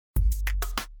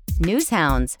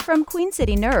Newshounds from Queen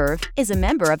City Nerve is a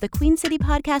member of the Queen City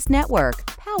Podcast Network,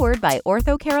 powered by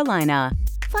Ortho Carolina.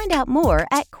 Find out more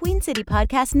at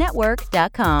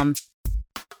queencitypodcastnetwork.com.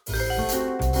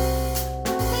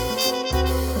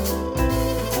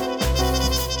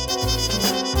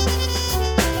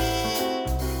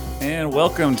 And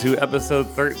welcome to episode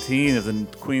 13 of the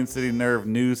Queen City Nerve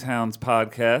Newshounds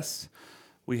podcast.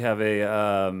 We have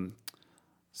a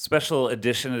special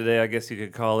edition today, I guess you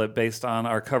could call it, based on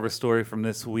our cover story from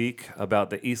this week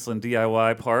about the Eastland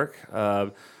DIY Park.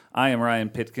 I am Ryan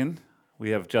Pitkin.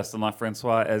 We have Justin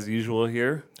LaFrancois as usual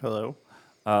here. Hello.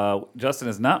 Justin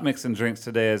is not mixing drinks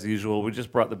today as usual. We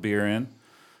just brought the beer in.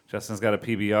 Justin's got a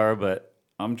PBR, but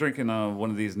I'm drinking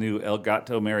one of these new El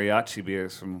Gato Mariachi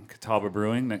beers from Catawba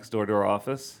Brewing next door to our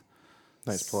office.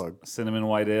 Nice plug. Cinnamon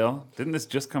white ale. Didn't this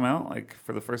just come out like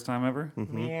for the first time ever?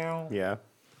 Mm-hmm. Yeah.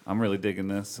 I'm really digging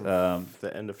this.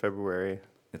 The end of February.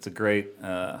 It's a great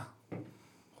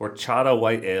horchata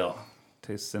white ale.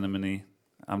 Tastes cinnamony.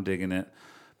 I'm digging it.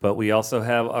 But we also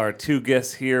have our two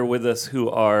guests here with us who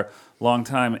are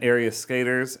longtime area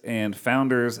skaters and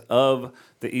founders of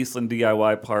the Eastland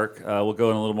DIY Park. We'll go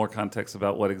in a little more context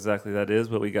about what exactly that is,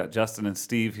 but we got Justin and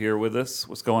Steve here with us.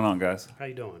 What's going on, guys? How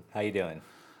you doing? How you doing?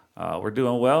 We're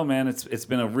doing well, man. It's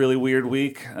been a really weird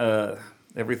week.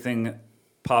 Everything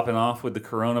popping off with the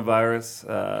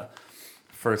coronavirus.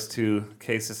 First two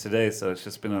cases today, so it's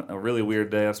just been a really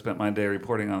weird day. I've spent my day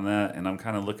reporting on that, and I'm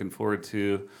kind of looking forward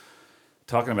to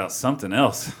talking about something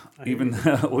else. Even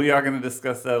we are going to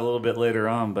discuss that a little bit later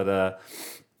on, but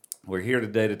we're here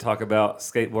today to talk about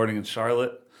skateboarding in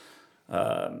Charlotte.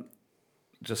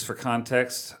 Just for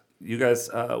context, you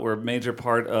guys were a major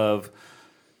part of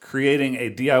creating a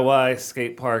DIY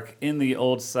skate park in the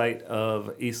old site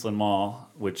of Eastland Mall,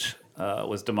 which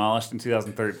was demolished in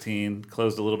 2013,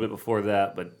 closed a little bit before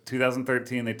that, but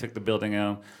 2013 they took the building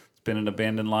out. It's been an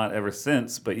abandoned lot ever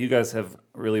since, but you guys have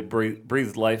really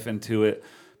breathed life into it.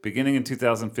 Beginning in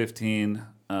 2015,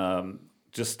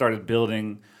 just started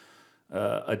building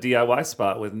a DIY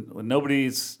spot with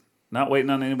nobody's, not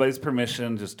waiting on anybody's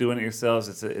permission, just doing it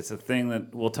yourselves. It's a thing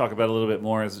that we'll talk about a little bit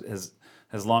more has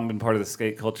long been part of the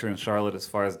skate culture in Charlotte as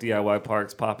far as DIY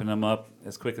parks, popping them up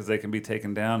as quick as they can be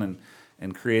taken down and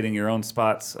creating your own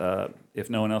spots if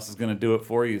no one else is going to do it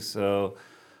for you. So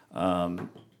I'll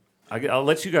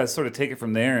let you guys sort of take it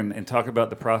from there and talk about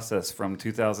the process from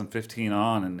 2015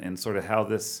 on and sort of how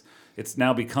it's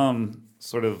now become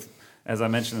sort of, as I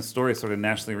mentioned in the story, sort of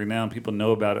nationally renowned. People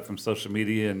know about it from social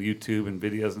media and YouTube and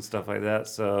videos and stuff like that.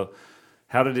 So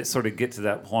how did it sort of get to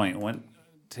that point?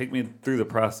 Take me through the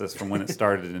process from when it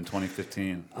started in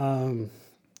 2015.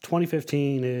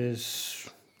 2015 is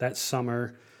that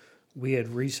summer. We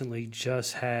had recently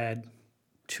just had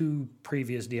two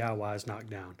previous DIYs knocked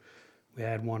down. We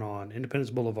had one on Independence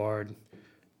Boulevard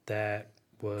that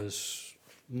was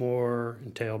more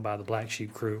entailed by the Black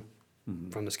Sheep crew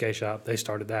from the skate shop. They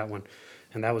started that one,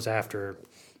 and that was after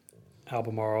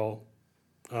Albemarle,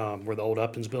 where the old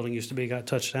Upton's building used to be, got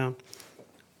touched down.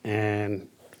 And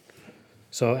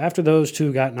so after those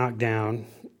two got knocked down,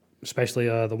 especially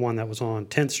the one that was on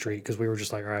 10th Street, because we were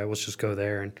just like, all right, let's just go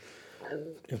there and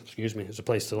it's a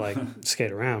place to like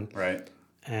skate around. Right.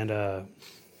 And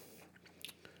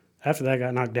after that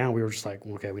got knocked down, we were just like,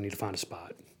 okay, we need to find a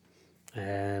spot.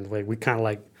 And we kind of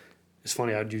like, it's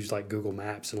funny, I'd use like Google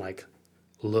Maps and like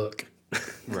look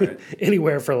right.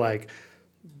 anywhere for like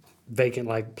vacant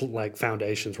like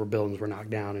foundations where buildings were knocked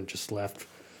down and just left.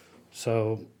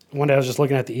 So one day I was just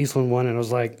looking at the Eastland one and I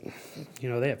was like,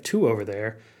 they have two over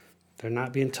there. They're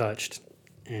not being touched.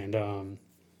 And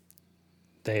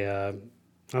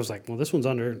I was like, well, this one's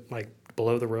under, like,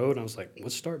 below the road. And I was like,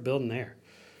 let's start building there.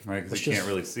 Right, because you can't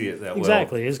really see it that well.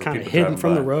 Exactly. It's kind of hidden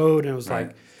from the road. And it was right.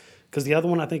 like, because the other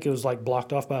one, I think it was, like,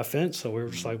 blocked off by a fence. So we were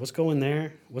just like, let's go in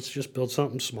there. Let's just build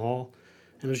something small.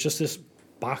 And it was just this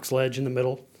box ledge in the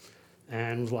middle.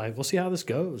 And it was like, we'll see how this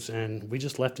goes. And we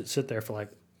just left it sit there for, like,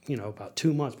 about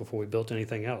 2 months before we built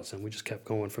anything else. And we just kept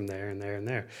going from there and there and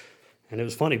there. And it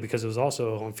was funny because it was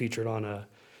also featured on a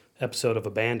episode of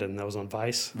Abandon that was on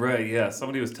Vice. Right, yeah.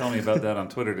 Somebody was telling me about that on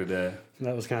Twitter today.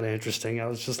 That was kind of interesting. I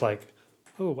was just like,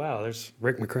 oh, wow, there's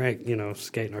Rick McCrank,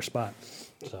 skating our spot.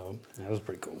 So that was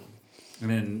pretty cool.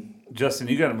 And then, Justin,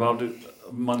 you got involved a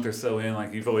month or so in.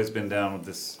 Like, you've always been down with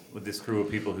this crew of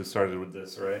people who started with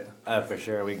this, right? For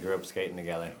sure. We grew up skating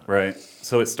together. Right.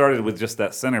 So it started with just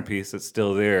that centerpiece that's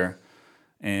still there.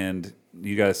 And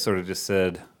you guys sort of just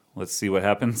said, let's see what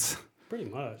happens. Pretty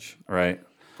much. Right.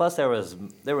 Plus,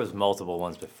 there was multiple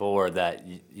ones before that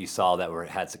you saw that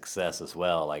had success as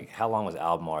well. Like, how long was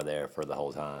Albemarle there for the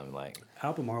whole time? Like,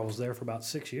 Albemarle was there for about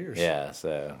 6 years. yeah.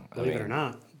 So Believe it or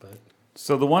not, but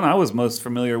So the one I was most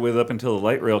familiar with up until the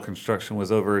light rail construction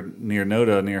was over near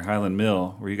Noda, near Highland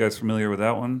Mill. Were you guys familiar with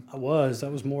that one?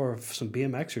 that was more of some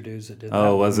BMXer dudes that did that.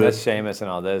 Oh, was that's it? Seamus and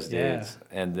all those Yeah. dudes.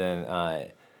 And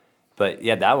then, but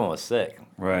yeah, that one was sick.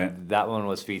 Right. That one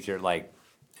was featured like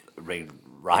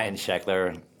Ryan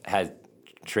Sheckler had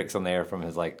tricks on there from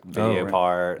his like video right.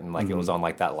 part, and like it was on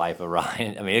like that Life of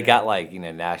Ryan. I mean, it got like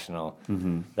national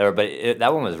there, but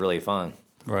that one was really fun.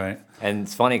 Right. And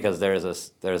it's funny because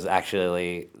there's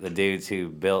actually the dudes who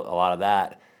built a lot of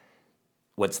that.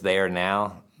 What's there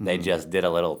now? They just did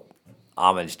a little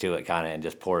homage to it, kind of, and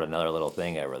just poured another little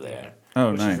thing over there.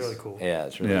 Oh, which nice. is really cool. Yeah,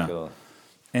 it's really Yeah. cool.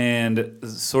 And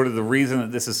sort of the reason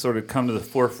that this has sort of come to the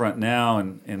forefront now,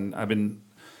 and I've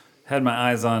had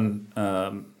my eyes on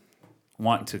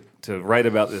wanting to write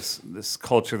about this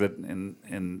culture that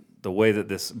and the way that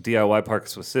this DIY park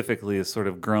specifically has sort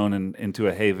of grown into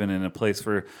a haven and a place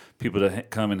for people to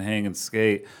come and hang and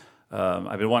skate.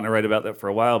 I've been wanting to write about that for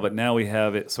a while, but now we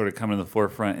have it sort of coming to the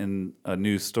forefront in a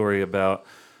news story about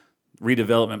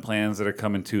redevelopment plans that are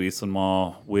coming to Eastland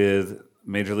Mall with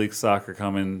Major League Soccer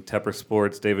coming, Tepper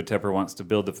Sports. David Tepper wants to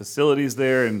build the facilities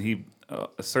there, and he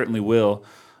certainly will,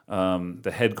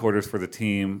 the headquarters for the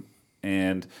team.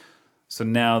 And so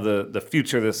now the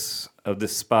future of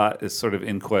this spot is sort of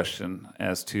in question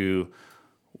as to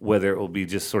whether it will be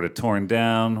just sort of torn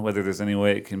down, whether there's any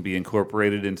way it can be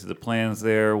incorporated into the plans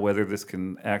there, whether this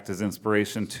can act as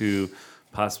inspiration to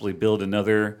possibly build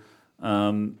another,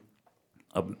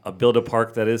 build a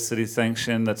park that is city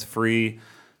sanctioned, that's free.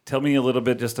 Tell me a little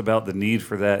bit just about the need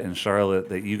for that in Charlotte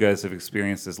that you guys have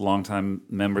experienced as longtime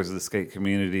members of the skate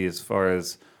community as far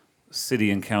as city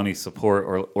and county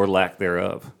support or lack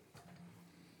thereof.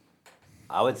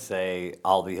 I would say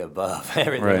all the above.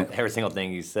 Every single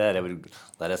thing you said, it would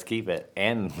let us keep it,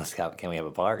 and can we have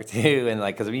a park too? And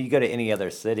like, because you go to any other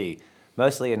city,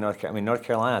 mostly in North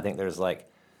Carolina, I think there's like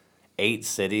 8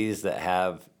 cities that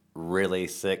have really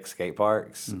sick skate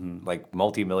parks, like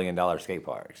multi-million-dollar skate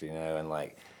parks, and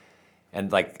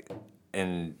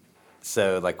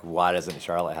so like, why doesn't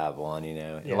Charlotte have one?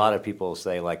 A lot of people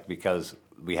say like because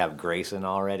we have Grayson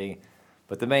already.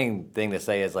 But the main thing to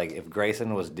say is, like, if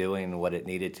Grayson was doing what it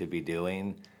needed to be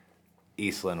doing,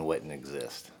 Eastland wouldn't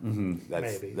exist.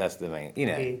 Maybe. That's the main,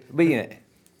 Yeah,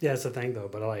 that's the thing, though.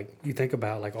 But, like, you think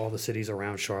about, like, all the cities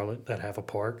around Charlotte that have a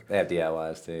park. They have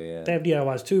DIYs, too, yeah. They have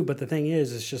DIYs, too. But the thing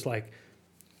is, it's just, like,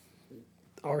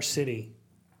 our city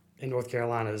in North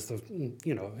Carolina is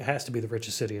it has to be the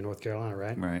richest city in North Carolina,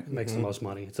 right? Right. It makes the most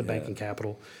money. It's a banking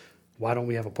capital. Why don't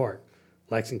we have a park?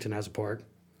 Lexington has a park.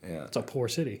 Yeah. It's a poor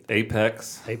city.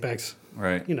 Apex. These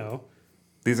Right. are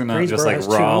These are not just Greensboro like has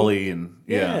two. Raleigh and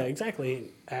Yeah,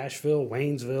 exactly. Asheville,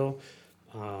 Waynesville.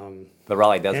 But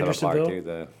Raleigh does have a park, Andersonville? too,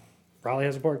 though. Raleigh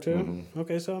has a park too.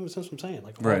 Okay, so that's what I'm saying.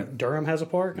 Like, Right. Durham has a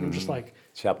park, and I'm just like,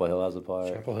 Chapel Hill has a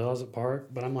park. Chapel Hill has a park,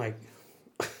 but I'm like,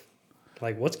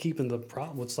 what's keeping the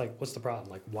problem? What's the problem?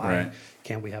 Like, why Right.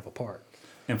 can't we have a park?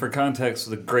 And for context,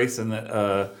 the Grayson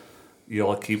that you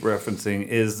all keep referencing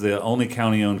is the only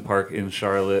county-owned park in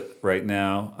Charlotte right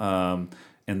now,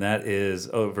 and that is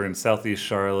over in southeast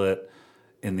Charlotte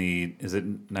in is it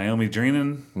Naomi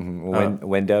Dreenan?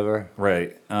 Wendover.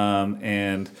 Right.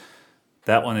 And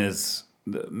that one is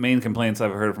the main complaints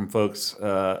I've heard from folks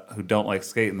who don't like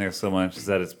skating there so much is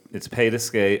that it's pay to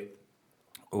skate,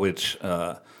 which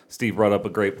Steve brought up a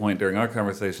great point during our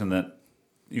conversation that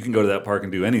you can go to that park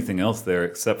and do anything else there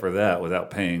except for that without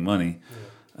paying money.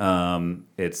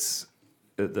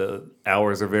 The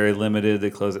hours are very limited. They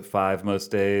close at 5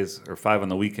 most days, or 5 on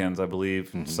the weekends, I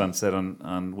believe. Sunset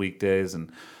on weekdays,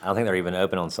 and I don't think they're even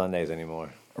open on Sundays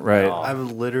anymore. right.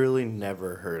 I've literally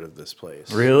never heard of this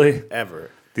place. Really? Ever.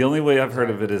 The only way I've heard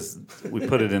of it is we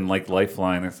put it in like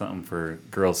Lifeline or something for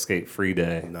Girls Skate Free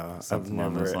Day. No, I've something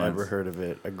along those never lines. ever heard of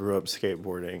it. I grew up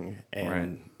skateboarding, and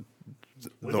When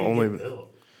the did it only get built?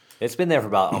 It's been there for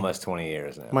about almost 20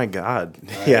 years now. my God,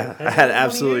 yeah, I had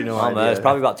absolutely no idea. Almost.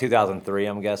 Probably about 2003,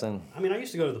 I'm guessing. I mean, I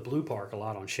used to go to the Blue Park a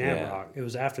lot on Shamrock. It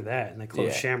was after that, and they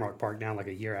closed Yeah. Shamrock Park down like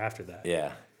a year after that. Yeah.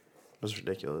 It was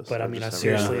ridiculous. But I mean, just I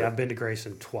never- seriously, I've been to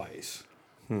Grayson twice.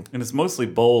 And it's mostly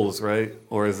bowls, right?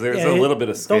 Or is there Yeah, a little bit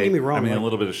of skate? don't get me wrong, I mean, like- a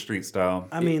little bit of street style.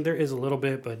 I mean, there is a little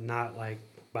bit, but not like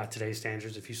by today's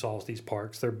standards. If you saw these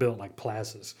parks, they're built like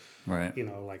plazas. Right.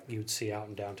 Like you'd see out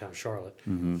in downtown Charlotte,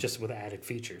 just with added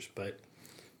features. But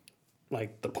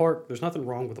like the park, there's nothing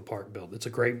wrong with the park build. It's a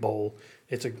great bowl.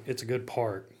 It's a good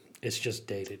park. It's just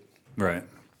dated. Right.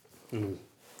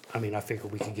 I mean, I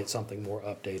figured we could get something more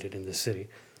updated in the city,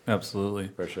 Absolutely.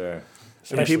 For sure.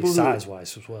 especially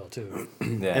size-wise as well, too.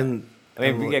 Yeah. And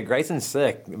I mean, Grayson's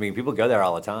sick. I mean, people go there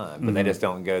all the time, but they just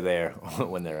don't go there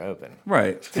when they're open.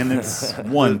 Right. And it's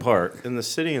one park. in the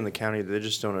city and the county, they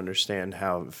just don't understand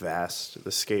how vast the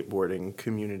skateboarding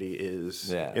community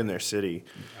is in their city.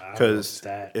 Because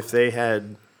if they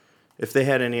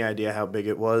had any idea how big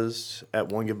it was at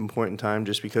one given point in time,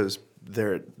 just because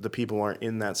the people aren't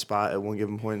in that spot at one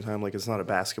given point in time, like it's not a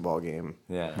basketball game,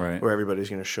 Right. where everybody's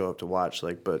going to show up to watch.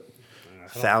 Like, but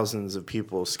thousands of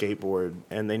people skateboard,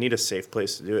 and they need a safe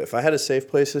place to do it. If I had a safe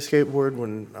place to skateboard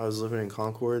when I was living in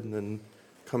Concord, and then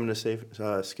coming to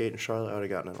skate in Charlotte, I would have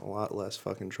gotten in a lot less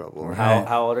fucking trouble. Right.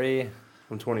 How old are you?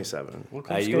 I'm 27. Well,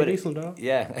 come You skate would've- Eastland, dog.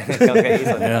 Yeah, come skate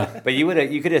Eastland. Yeah. But you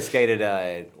could have skated.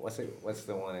 What's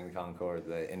the one in Concord,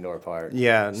 the indoor park?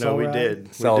 Yeah, no, Soul we Ride?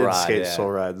 did. Soul we did Ride, skate yeah.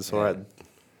 Soul Ride. The Soul Ride.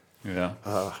 Yeah.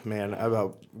 Man, I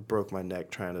about broke my neck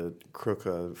trying to crook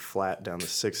a flat down the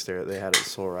 6th stair that they had at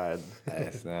Soul Ride.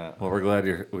 That's not. Well, we're glad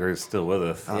you're still with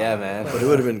us. Yeah, man. But it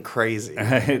would have been crazy.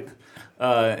 Right.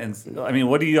 And I mean,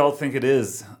 what do y'all think it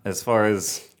is as far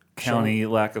as county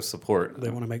lack of support? They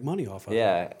want to make money off of it.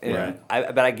 Yeah, Right.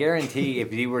 but I guarantee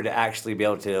if you were to actually be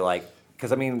able to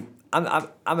because I mean,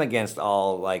 I'm against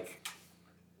all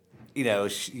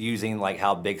using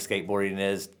how big skateboarding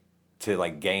is to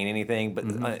gain anything, but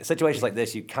in situations like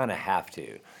this, you kind of have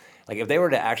to. If they were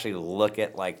to actually look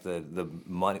at the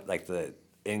money, the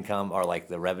income or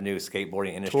the revenue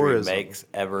skateboarding industry Tourism. makes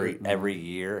every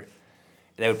year,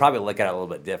 they would probably look at it a little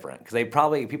bit different, because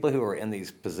people who are in these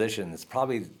positions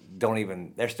probably don't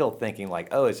even, they're still thinking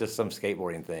oh, it's just some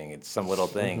skateboarding thing, it's some little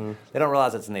thing. They don't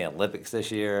realize it's in the Olympics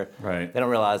this year. Right. They don't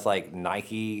realize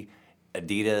Nike,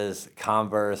 Adidas,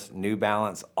 Converse, New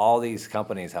Balance, all these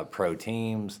companies have pro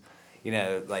teams.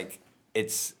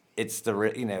 It's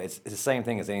the same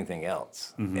thing as anything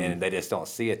else, and they just don't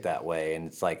see it that way. And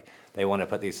it's they want to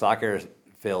put these soccer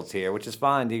fields here, which is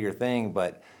fine, do your thing,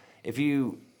 but if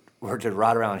you were to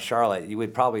ride around Charlotte, you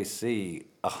would probably see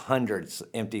 100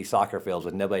 empty soccer fields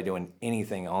with nobody doing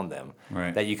anything on them.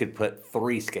 Right. That you could put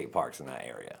 3 skate parks in that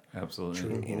area.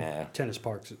 Absolutely. Tennis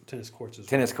courts as well.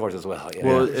 Tennis courts as well. Yeah.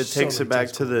 Well, There's it takes so it many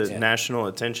back to the tennis courts. national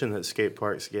attention that skate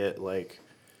parks get,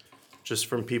 just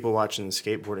from people watching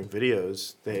skateboarding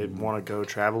videos. They want to go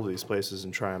travel to these places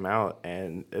and try them out,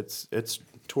 and it's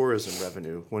tourism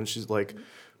revenue. When she's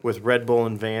with Red Bull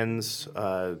and Vans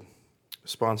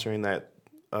sponsoring that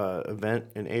event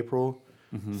in April,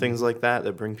 things like that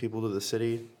bring people to the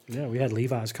city. Yeah, we had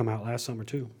Levi's come out last summer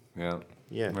too. Yeah.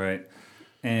 Yeah, Right.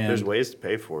 And there's ways to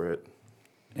pay for it.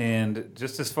 And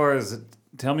just as far as,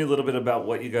 tell me a little bit about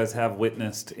what you guys have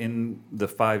witnessed in the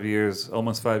 5 years,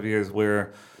 almost 5 years,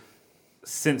 where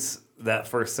since that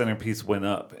first centerpiece went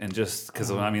up, and just because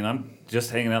I mean, I'm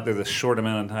just hanging out there the short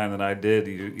amount of time that I did,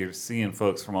 you're seeing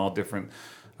folks from all different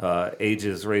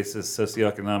ages, races,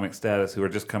 socioeconomic status who are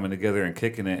just coming together and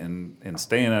kicking it and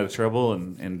staying out of trouble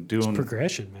and doing It's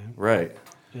progression, man. right.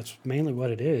 That's mainly what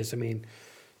it is. I mean,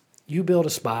 you build a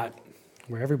spot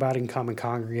where everybody can come and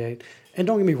congregate. And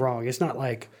don't get me wrong, it's not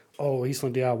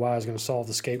Eastland DIY is going to solve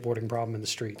the skateboarding problem in the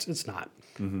streets. It's not.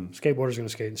 Skateboarders are going to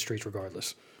skate in the streets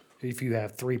regardless. If you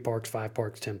have 3 parks, 5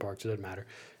 parks, 10 parks, it doesn't matter.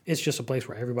 It's just a place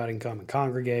where everybody can come and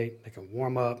congregate. They can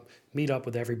warm up, meet up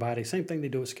with everybody. Same thing they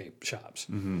do at skate shops.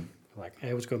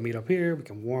 Hey, let's go meet up here. We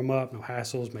can warm up, no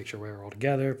hassles, make sure we're all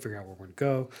together, figure out where we're going to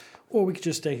go. Or we could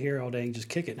just stay here all day and just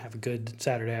kick it and have a good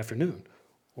Saturday afternoon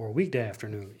or a weekday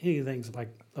afternoon. Anything's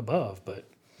above, but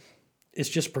it's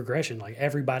just progression.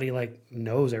 Everybody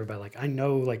knows everybody. I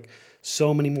know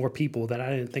so many more people that I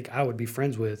didn't think I would be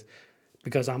friends with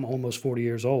because I'm almost 40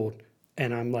 years old,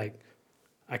 and I'm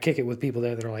I kick it with people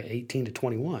there that are 18 to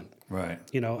 21. Right.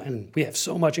 And we have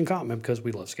so much in common because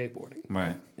we love skateboarding.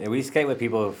 Right. Yeah, we skate with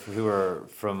people who are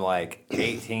from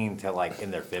 18 to in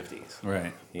their 50s.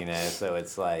 Right. So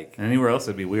it's Anywhere else,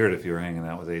 it'd be weird if you were hanging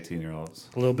out with 18-year-olds.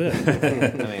 A little bit.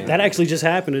 I mean, That actually just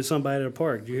happened at somebody at a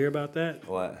park. Did you hear about that?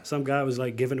 What? Some guy was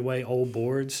giving away old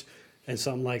boards, and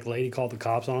some lady called the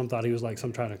cops on him, thought he was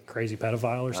some kind of crazy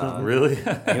pedophile or something. Really?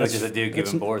 he was just a dude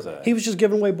giving boards away. He was just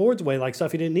giving away boards away,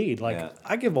 stuff he didn't need. Yeah.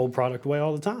 I give old product away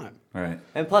all the time. Right.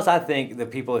 And plus, I think the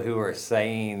people who are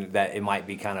saying that it might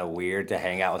be kind of weird to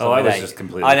hang out with Oh, I somebody was just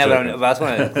completely I know, joking. but I just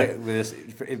want to click with this.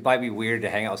 It might be weird to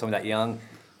hang out with someone that young.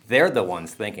 They're the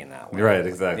ones thinking that way. Right,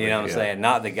 exactly. You know what I'm Yeah. saying?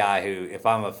 Not the guy who, if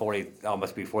I'm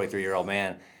almost be 43-year-old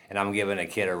man, and I'm giving a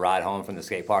kid a ride home from the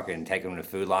skate park and taking him to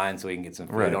Food Line so he can get some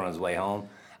food Right. on his way home.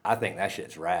 I think that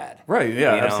shit's rad. Right, yeah, You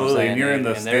know what I'm absolutely. saying? And you're in the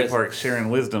And skate there's- park sharing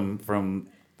wisdom from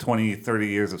 20, 30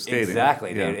 years of skating.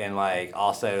 Exactly, dude. Yeah. And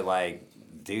also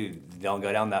dude, don't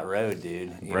go down that road,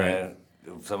 dude. You know,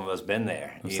 some of us been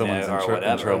there, if you someone's know, or in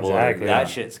whatever. trouble, Exactly. That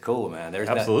shit's cool, man. There's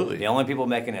Absolutely. the only people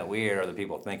making it weird are the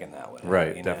people thinking that way.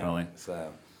 Right, you know? definitely.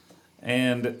 So,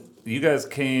 And you guys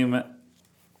came,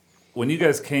 when you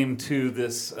guys came to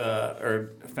this,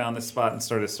 or found this spot and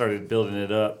started building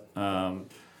it up,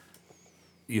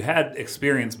 you had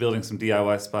experience building some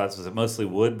DIY spots. Was it mostly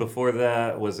wood before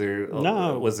that? Was there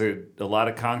No. Was there a lot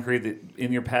of concrete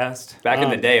in your past? back in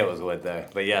the day, it was wood, though.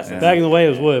 But yes, Back in the way it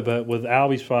was wood, but with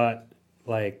Albie's spot,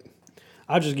 like,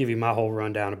 I'll just give you my whole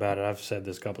rundown about it. I've said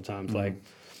this a couple times. Like,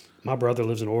 my brother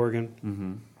lives in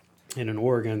Oregon. And in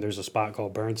Oregon, there's a spot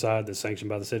called Burnside that's sanctioned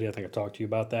by the city. I think I talked to you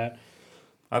about that.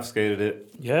 I've skated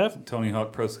it. Yeah. Tony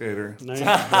Hawk Pro Skater. There you go.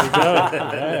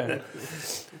 Yeah.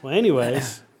 Well,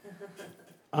 anyways,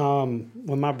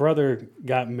 when my brother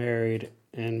got married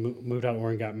and moved out of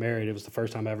Oregon, got married, it was the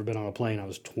first time I ever been on a plane. I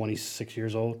was 26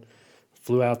 years old.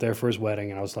 Flew out there for his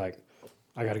wedding, and I was like,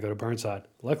 I got to go to Burnside.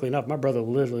 Luckily enough, my brother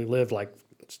literally lived like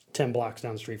 10 blocks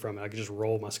down the street from it. I could just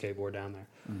roll my skateboard down there.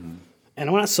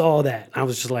 And when I saw that, I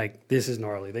was just like, this is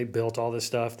gnarly. They built all this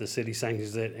stuff. The city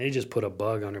sanctions it. And it just put a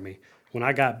bug under me. When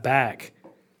I got back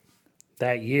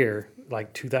that year,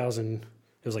 like 2000,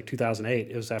 it was like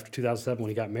 2008. It was after 2007 when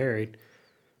he got married.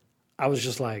 I was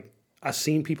just like, I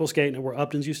seen people skating where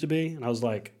Upton's used to be. And I was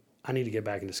like, I need to get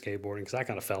back into skateboarding because I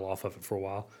kind of fell off of it for a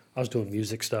while. I was doing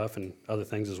music stuff and other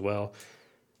things as well.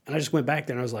 And I just went back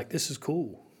there and I was like, this is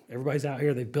cool. Everybody's out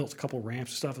here. They built a couple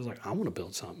ramps and stuff. I was like, I want to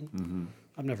build something.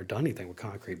 I've never done anything with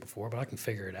concrete before, but I can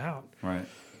figure it out. Right.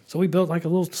 So we built like a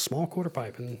little small quarter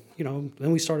pipe, and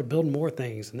then we started building more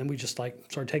things, and then we just like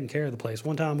started taking care of the place.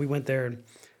 One time we went there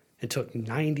and took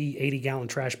 90, 80-gallon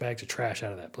trash bags of trash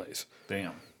out of that place.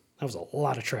 Damn. That was a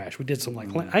lot of trash. We did some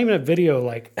like I even have video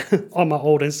like on my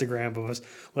old Instagram of us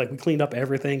like we cleaned up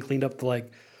everything, cleaned up the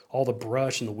like all the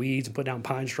brush and the weeds, and put down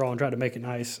pine straw and tried to make it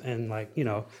nice. And like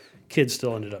kids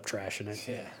still ended up trashing it.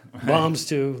 Yeah. Bums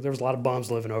too. There was a lot of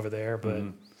bums living over there, but.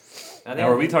 Now,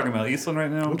 are we talking about Eastland right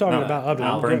now? I'm talking about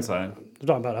Upton. Burnside. I'm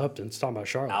talking about Upton. It's talking about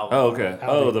Charlotte. Oh, okay.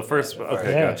 Oh, the first.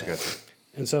 Okay, Yeah. gotcha.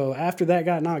 And so after that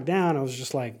got knocked down, I was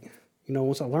just like,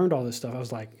 once I learned all this stuff, I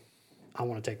was like, I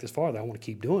want to take this farther. I want to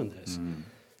keep doing this.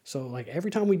 So like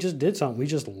every time we just did something, we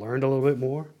just learned a little bit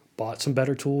more, bought some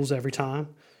better tools every time,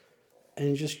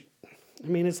 and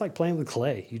it's like playing with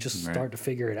clay. You just start to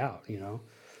figure it out,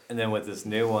 And then with this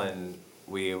new one,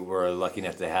 we were lucky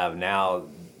enough to have now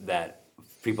that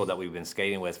people that we've been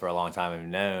skating with for a long time have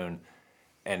known,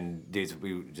 and dudes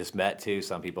we just met too.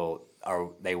 Some people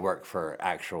they work for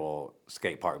actual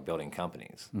skate park building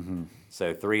companies.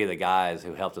 So 3 of the guys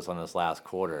who helped us on this last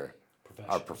quarter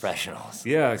are professionals.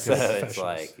 Yeah, so because it's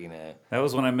like that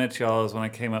was when I met y'all. Is when I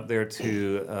came up there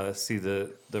to see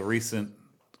the recent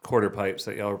quarter pipes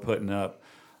that y'all were putting up,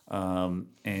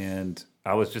 and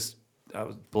I was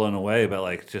blown away by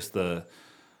like just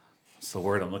what's the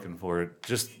word I'm looking for?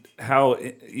 Just how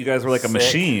you guys were like a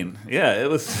machine. Yeah, it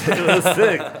was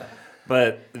sick.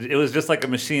 But it was just like a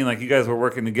machine. Like you guys were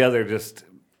working together. Just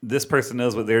this person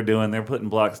knows what they're doing. They're putting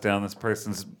blocks down. This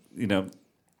person's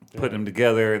putting them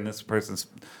together, and this person's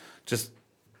just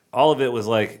all of it was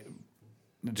like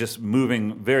just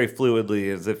moving very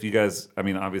fluidly, as if you guys. I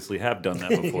mean, obviously have done that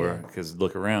before because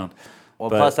look around. Well,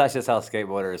 plus that's just how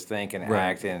skateboarders think and Right.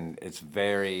 act, and it's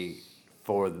very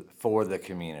for the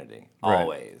community. Right.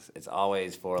 Always, it's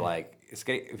always for like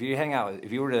skate. If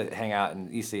you were to hang out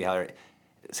and you see how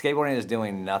skateboarding is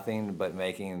doing nothing but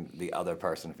making the other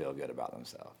person feel good about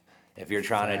themselves. If you're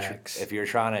trying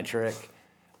to trick,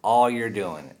 all you're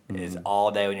doing is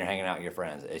all day when you're hanging out with your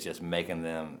friends, it's just making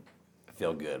them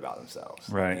feel good about themselves.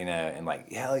 Right. And like,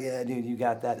 hell yeah, dude, you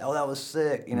got that. Oh, that was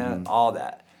sick. All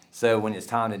that. So when it's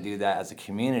time to do that as a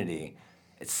community,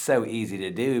 it's so easy to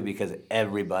do because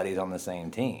everybody's on the same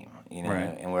team,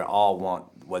 Right. and we all want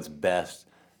what's best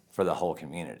for the whole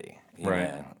community. You Right.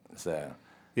 know? So.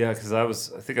 Yeah, because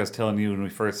I think I was telling you when we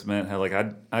first met how like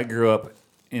I grew up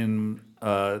in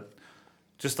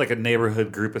just like a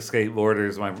neighborhood group of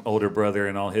skateboarders. My older brother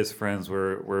and all his friends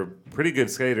were pretty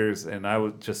good skaters, and I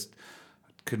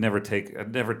I never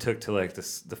took to like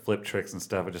the flip tricks and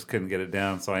stuff. I just couldn't get it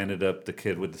down, so I ended up the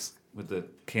kid with the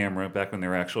camera back when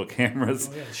there were actual cameras.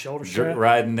 Oh, yeah, the shoulder strap.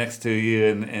 Riding next to you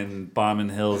and bombing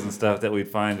hills and stuff that we'd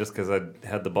find just because I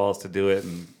had the balls to do it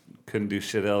and couldn't do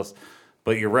shit else.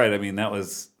 But you're right. I mean, that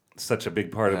was such a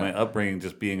big part of my upbringing,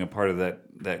 just being a part of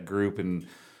that group, and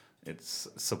it's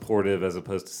supportive as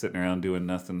opposed to sitting around doing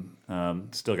nothing.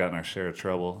 Still gotten our share of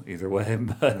trouble either way,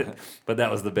 but that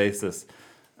was the basis.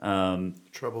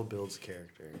 Trouble builds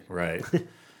character. Right.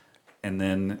 And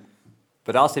then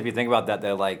But also, if you think about that,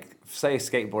 though, like, say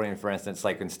skateboarding, for instance,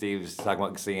 like when Steve's talking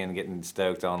about getting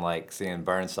stoked on, like, seeing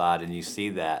Burnside, and you see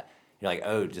that, you're like,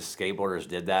 oh, just skateboarders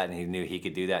did that, and he knew he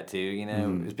could do that too, you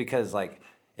know? It's because, like,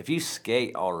 if you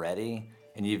skate already,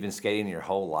 and you've been skating your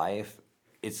whole life,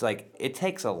 it's like, it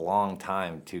takes a long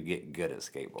time to get good at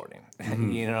skateboarding.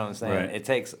 You know what I'm saying? Right. It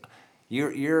takes,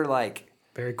 you're like...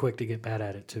 Very quick to get bad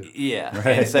at it too. Yeah,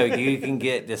 Right. And so you can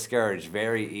get discouraged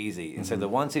very easy. And so the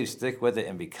ones who stick with it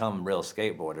and become real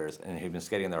skateboarders and who've been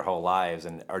skating their whole lives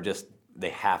and are just, they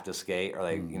have to skate or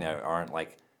you know, aren't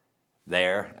like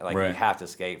there. Like Right. you have to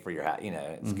skate for your, you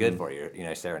know, it's good for your, you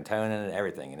know, serotonin and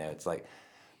everything, you know, it's like,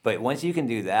 but once you can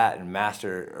do that and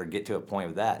master or get to a point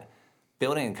with that,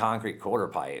 building concrete quarter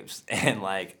pipes and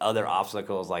like other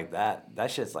obstacles like that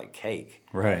shit's like cake.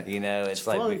 Right. You know, it's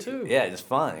like fun, too. Yeah, it's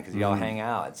fun because y'all hang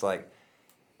out. It's like,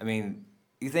 I mean,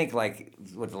 you think like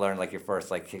what to learn like your first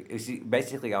like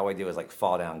basically all we do is like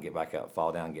fall down, get back up,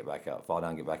 fall down, get back up, fall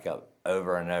down, get back up,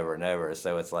 over and over and over.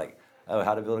 So it's like, oh,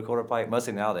 how to build a quarter pipe?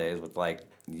 Mostly nowadays with like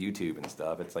YouTube and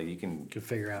stuff, it's like you can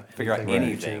Figure out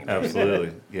anything.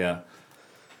 Absolutely, yeah.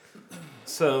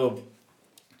 So,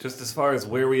 just as far as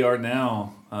where we are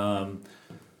now,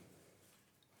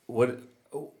 where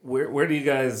do you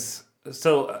guys?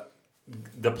 So,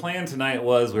 the plan tonight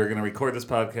was we were going to record this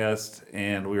podcast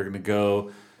and we were going to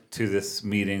go to this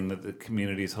meeting that the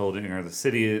community's holding, or the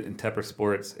city and Tepper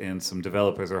Sports and some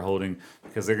developers are holding,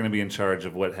 because they're going to be in charge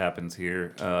of what happens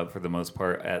here for the most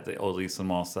part at the old Eastland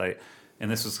Mall site.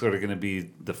 And this was sort of going to be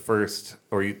the first,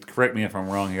 or you correct me if I'm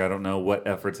wrong here, I don't know what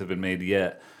efforts have been made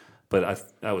yet, but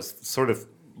I was sort of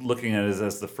looking at it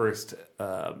as the first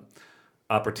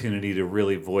opportunity to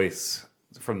really voice,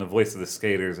 from the voice of the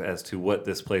skaters, as to what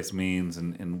this place means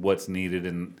and what's needed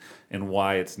and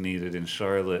why it's needed in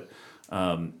Charlotte.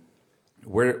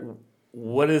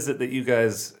 What is it that you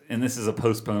guys, and this is a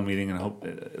postponed meeting, and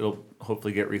it'll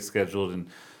hopefully get rescheduled,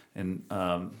 and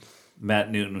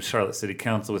Matt Newton with Charlotte City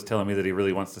Council was telling me that he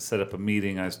really wants to set up a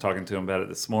meeting. I was talking to him about it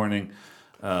this morning,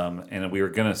 and we were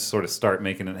going to sort of start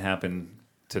making it happen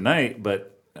tonight, but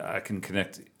I can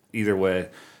connect either way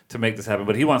to make this happen.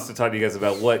 But he wants to talk to you guys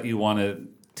about what you want to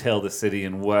tell the city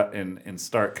and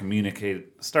start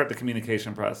the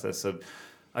communication process. So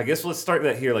I guess let's start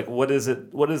that here. Like, what is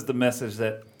the message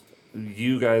that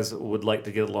you guys would like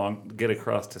to get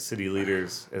across to city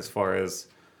leaders as far as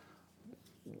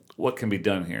what can be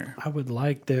done here? I would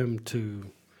like them to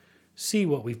see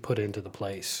what we've put into the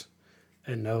place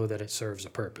and know that it serves a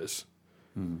purpose.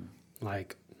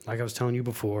 Like I was telling you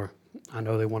before, I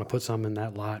know they want to put something in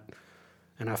that lot,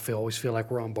 and I always feel like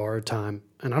we're on borrowed time.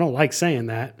 And I don't like saying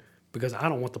that because I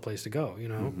don't want the place to go, you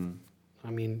know? I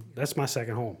mean, that's my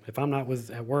second home. If I'm not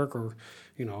at work or,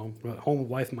 you know, home with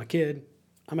wife and my kid,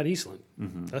 I'm at Eastland.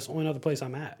 That's the only other place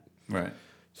I'm at. Right.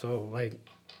 So, like,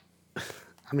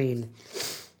 I mean,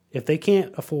 if they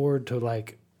can't afford to,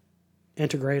 like,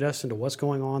 integrate us into what's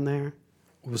going on there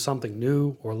with something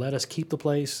new, or let us keep the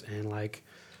place and, like,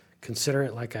 consider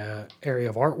it like a area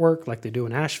of artwork like they do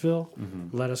in Asheville,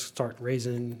 let us start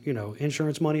raising, you know,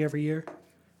 insurance money every year,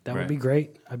 that would be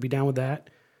great. I'd be down with that.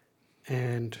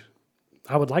 And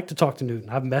I would like to talk to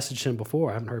Newton. I've messaged him before.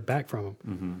 I haven't heard back from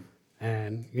him.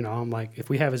 And, you know, I'm like, if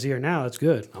we have his ear now, that's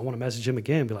good. I want to message him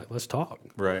again and be like, let's talk.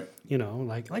 Right. You know,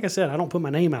 like I said, I don't put my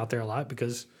name out there a lot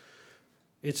because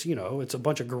it's, you know, it's a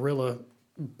bunch of guerrilla.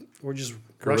 We're just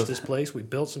rushed this place. We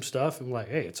built some stuff and like,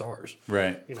 hey, it's ours.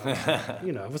 Right. You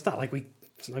know, it's not like we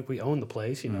own the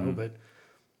place, you know, but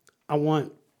I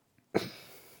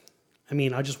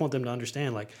just want them to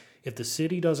understand, like, if the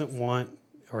city doesn't want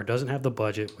or doesn't have the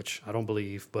budget, which I don't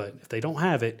believe, but if they don't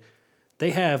have it,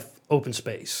 they have open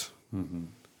space.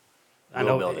 I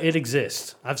know it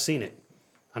exists. I've seen it.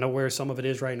 I know where some of it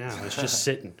is right now. It's just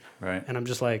sitting. Right. And I'm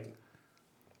just like,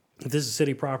 if this is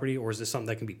city property or is this something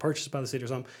that can be purchased by the city or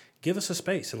something, give us a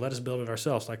space and let us build it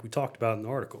ourselves like we talked about in the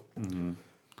article.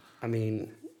 I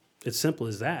mean, it's simple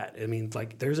as that. I mean,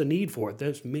 like, there's a need for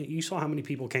it. You saw how many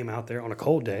people came out there on a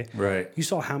cold day. Right. You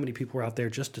saw how many people were out there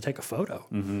just to take a photo.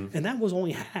 And that was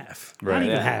only half. Right. Not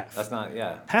even Yeah, half. that's not,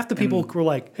 yeah. Half the people were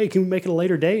like, hey, can we make it a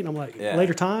later date? And I'm like,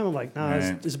 later time? I'm like, nah,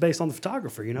 Right. it's based on the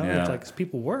photographer, you know? Yeah. It's like, it's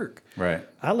people work. Right.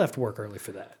 I left work early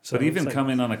for that. So But even it's like,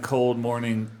 coming on a cold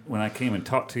morning when I came and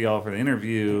talked to y'all for the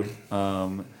interview,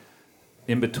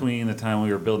 in between the time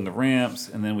we were building the ramps,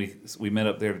 and then we met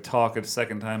up there to talk a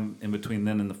second time in between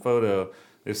then and the photo,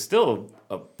 there's still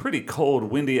a pretty cold,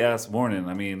 windy-ass morning.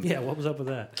 I mean... yeah, what was up with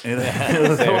that? It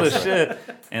was cold as shit.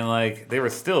 And, like, there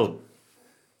were still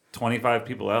 25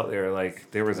 people out there. Like,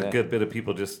 there was a good bit of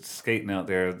people just skating out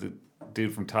there. The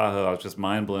dude from Tahoe, I was just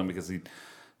mind-blown because he,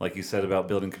 like you said about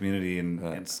building community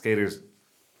and skaters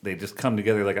they just come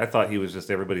together. Like I thought he was just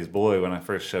everybody's boy when I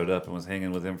first showed up and was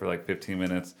hanging with him for like 15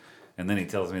 minutes. And then he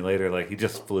tells me later, like he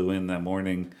just flew in that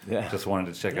morning, just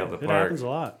wanted to check out the park. It happens a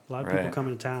lot. A lot of people come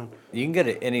into town. You can go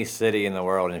to any city in the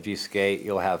world, and if you skate,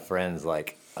 you'll have friends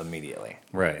like immediately.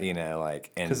 Right. You know,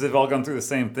 like because they've all gone through the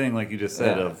same thing, like you just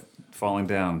said, of falling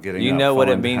down, getting. You up, know what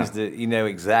it falling means down. to. You know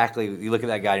exactly. You look at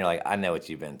that guy, and you're like, I know what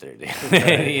you've been through, dude.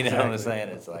 You know what I'm saying?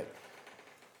 It's like,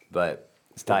 but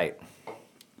it's tight.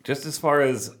 Just as far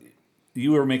as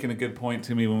you were making a good point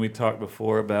to me when we talked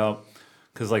before about,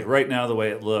 because like right now the way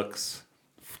it looks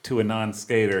to a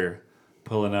non-skater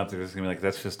pulling up, they're just gonna be like,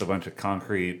 that's just a bunch of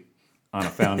concrete on a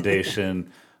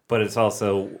foundation. But it's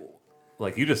also,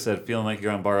 like you just said, feeling like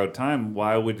you're on borrowed time.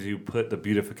 Why would you put the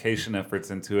beautification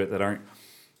efforts into it that aren't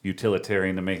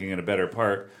utilitarian to making it a better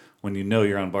park when you know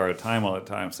you're on borrowed time all the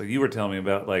time? So you were telling me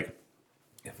about like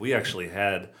if we actually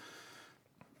had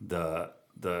the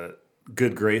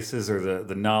good graces or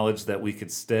the knowledge that we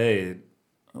could stay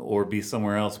or be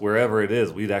somewhere else, wherever it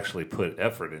is, we'd actually put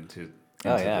effort into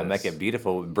Oh yeah, this. make it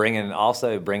beautiful. Bring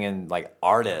in like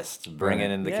artists, bringing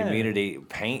in the community,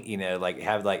 paint. You know, like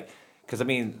have like, because I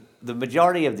mean, the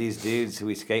majority of these dudes who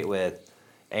we skate with,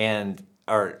 and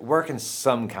are working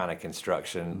some kind of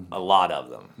construction. A lot of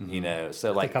them, you know.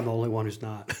 So I like, think I'm the only one who's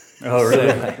not. Oh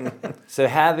really? so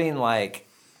having like,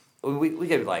 we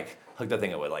could like hook that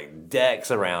thing up with like decks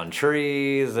around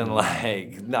trees and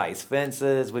like nice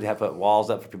fences. We'd have put walls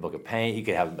up for people to paint. You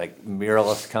could have like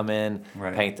muralists come in,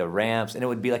 paint the ramps, and it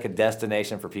would be like a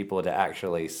destination for people to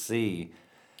actually see.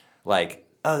 Like,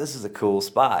 oh, this is a cool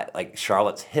spot. Like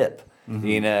Charlotte's Hip,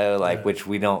 you know, like which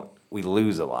we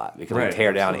lose a lot because we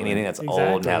tear down anything that's old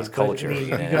and has culture. But, I mean,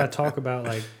 you know? You got to talk about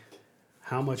like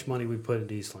how much money we put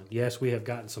into Eastland. Yes, we have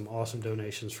gotten some awesome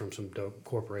donations from some dope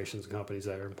corporations and companies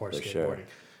that are in part of skateboarding. Sure.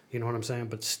 You know what I'm saying?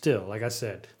 But still, like I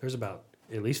said, there's about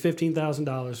at least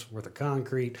 $15,000 worth of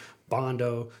concrete,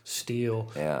 Bondo, steel,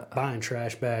 buying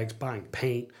trash bags, buying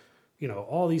paint, you know,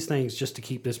 all these things just to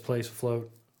keep this place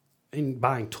afloat, and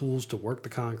buying tools to work the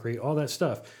concrete, all that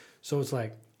stuff. So it's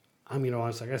like, I'm, you know,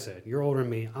 it's like I said, you're older than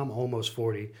me. I'm almost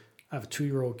 40. I have a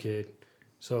 2-year-old kid.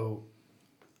 So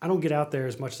I don't get out there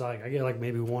as much as I get like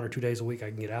maybe 1 or 2 days a week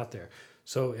I can get out there.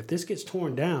 So if this gets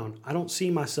torn down, I don't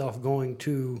see myself going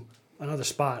to another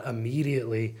spot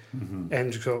immediately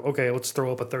and just go, okay, let's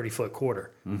throw up a 30-foot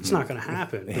quarter. It's not going to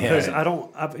happen because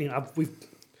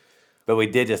But we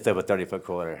did just throw a 30-foot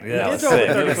quarter. Yeah, That was throw up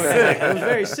a sick. 30-foot quarter. It was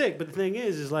very sick. But the thing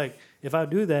is like, if I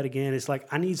do that again, it's like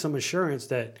I need some assurance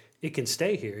that it can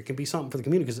stay here. It can be something for the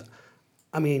community. Because,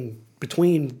 I mean,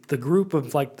 between the group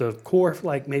of like the core,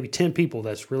 like maybe 10 people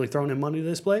that's really throwing in money to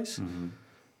this place,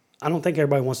 I don't think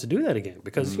everybody wants to do that again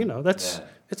because, you know,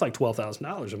 it's like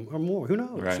 $12,000 or more. Who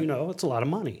knows? Right. You know, it's a lot of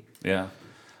money. Yeah.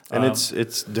 And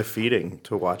it's defeating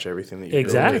to watch everything that you build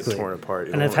Exactly. get torn apart.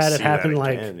 You And don't I've wanna had it see that happen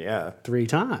like again. 3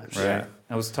 times. Right. Yeah.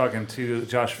 I was talking to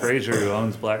Josh Frazier, who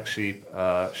owns Black Sheep.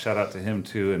 Shout out to him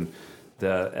too, and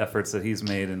the efforts that he's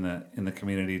made in the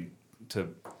community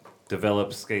to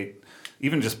develop skate,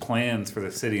 even just plans for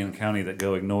the city and county that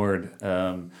go ignored,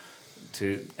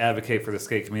 to advocate for the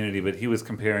skate community. But he was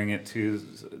comparing it to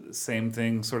the same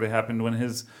thing sort of happened when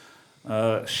his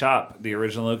shop, the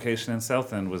original location in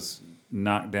South End, was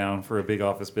knocked down for a big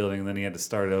office building, and then he had to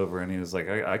start over. And he was like,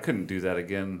 I couldn't do that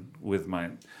again with my,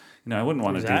 I wouldn't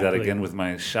want to do that Exactly. again with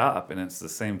my shop. And it's the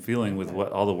same feeling with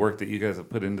all the work that you guys have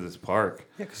put into this park.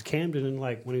 Yeah, because Camden, and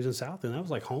like when he was in South End, that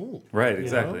was like home. Right, you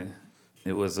exactly. know?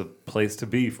 It was a place to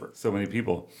be for so many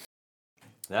people.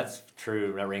 That's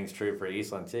true. That rings true for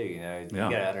Eastland too. You know, you Yeah.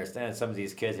 gotta understand some of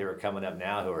these kids who are coming up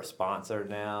now who are sponsored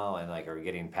now and like are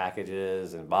getting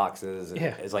packages and boxes. And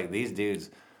it's like these dudes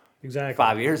Exactly.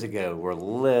 5 years ago were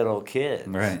little kids,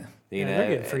 Right. You know, They're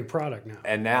getting free product now.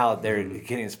 and now they're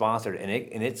getting sponsored, and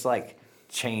it's like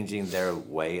changing their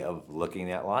way of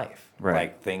looking at life. Right.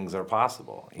 Like things are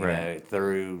possible, you know,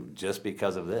 through just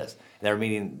because of this. They're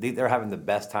having the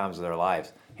best times of their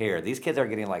lives here. These kids are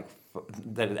getting like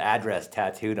the address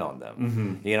tattooed on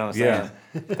them. You know what I'm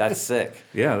saying? That's sick.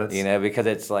 Yeah, that's You know, because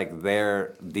it's like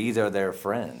these are their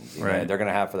friends. You know, Right. they're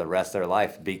gonna have for the rest of their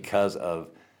life because of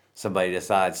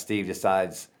Steve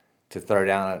decides to throw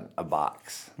down a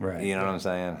box. Right. You know what I'm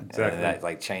saying? Exactly. And that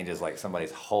like changes like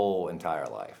somebody's whole entire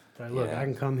life. Like, look, Yeah. I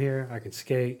can come here, I can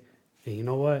skate, and you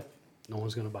know what? No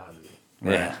one's gonna bother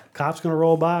me. Yeah. Cops gonna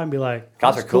roll by and be like,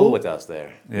 Cops are "That's cool with us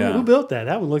there. Yeah. Who built that?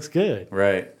 That one looks good."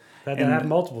 Right. That And happened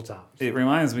multiple times. It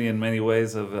reminds me in many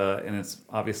ways of, and it's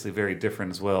obviously very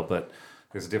different as well, but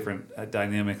there's different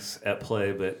dynamics at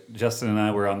play. But Justin and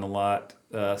I were on the lot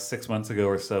 6 months ago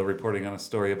or so, reporting on a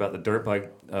story about the dirt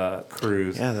bike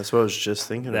crews. Yeah, that's what I was just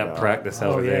thinking that about. practice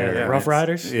over there. Yeah. Rough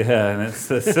Riders. Yeah, and it's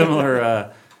a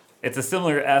similar. It's a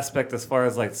similar aspect as far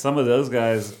as like some of those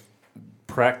guys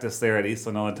practice there at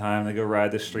Eastland all the time. They go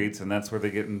ride the streets, and that's where they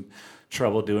get in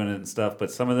trouble doing it and stuff.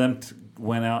 But some of them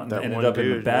went out and That ended one up in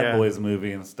the dude, Bad Boys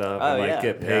movie and stuff, and like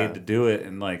get paid to do it,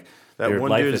 and like that their one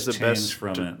life dude has is the changed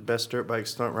from it. best dirt bike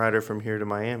stunt rider from here to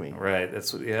Miami. Right.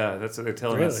 That's what they're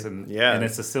telling us, and and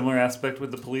it's a similar aspect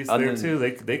with the police there too.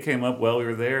 They came up while we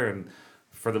were there, and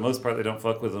for the most part, they don't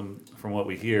fuck with them from what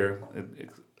we hear. And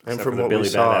Except from for the what Billy we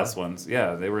saw, Badass ones,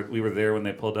 we were there when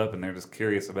they pulled up, and they're just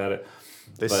curious about it.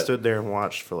 They stood there and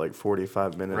watched for like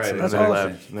 45 minutes, Right, and that's then they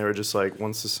awesome. left. And they were just like,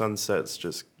 once the sun sets,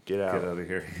 just get out. Get out of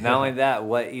here. Not only that,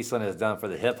 what Eastland has done for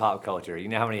the hip hop culture. You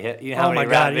know how many Oh my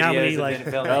rap God, you know how videos many, have like,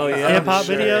 been filmed? Oh, yeah. Hip hop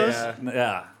Sure, videos.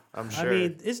 Yeah. I'm sure. I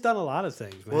mean, it's done a lot of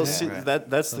things, man. well, see,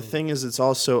 that's the thing is, it's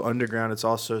also underground. It's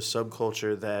also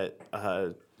subculture that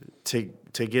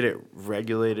to get it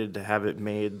regulated, to have it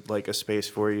made like a space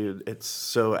for you, it's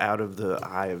so out of the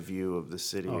eye of view of the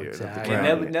city. Oh, or of the exactly. And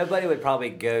county. nobody would probably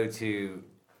go to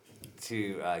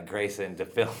Grayson to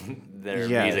film their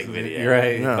music video.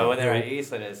 Right. No. But when they're at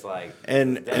Eastland, it's like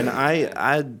And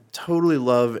I totally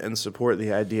love and support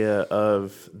the idea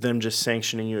of them just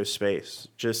sanctioning you a space.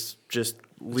 Just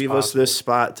leave us this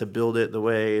spot to build it the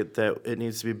way that it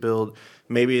needs to be built.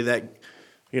 Maybe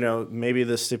maybe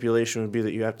the stipulation would be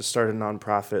that you have to start a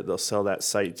nonprofit. They'll sell that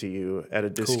site to you at a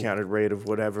discounted rate of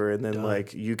whatever, and then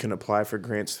like you can apply for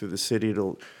grants through the city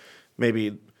to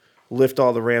maybe lift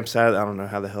all the ramps out. I don't know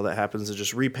how the hell that happens, and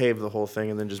just repave the whole thing,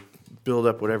 and then just build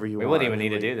up whatever you we want. wouldn't even need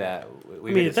to do that. I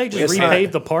mean, if they just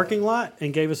repaved the parking lot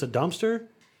and gave us a dumpster,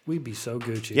 we'd be so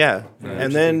Gucci. Yeah,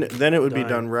 and then it would be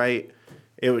done right.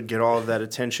 It would get all of that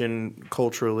attention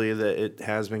culturally that it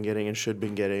has been getting and should be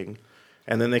getting,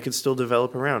 and then they could still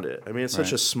develop around it. I mean, it's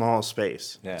such a small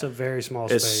space. Yeah. It's a very small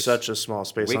space. It's such a small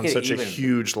space We on could such a even-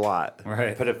 huge lot.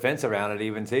 Right. Put a fence around it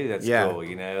even too. That's Yeah. cool.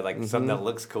 Like something that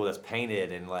looks cool that's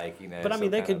painted and like But I mean,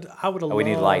 they could. I would. we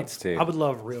need lights, too. I would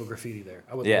love real graffiti there.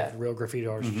 I would Yeah. love real graffiti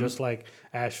artists, just like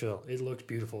Asheville. It looks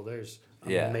beautiful. There's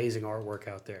amazing artwork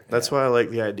out there. That's why I like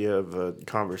the idea of a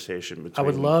conversation between. I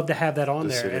would love to have that on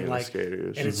the there, city and and the like,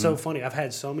 skaters. and it's so funny. I've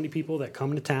had so many people that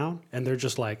come to town, and they're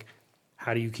just like,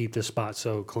 "How do you keep this spot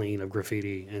so clean of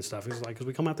graffiti and stuff?" It's like, because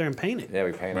we come out there and paint it. Yeah,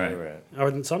 we paint Right. over it.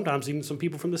 Or then sometimes even some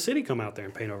people from the city come out there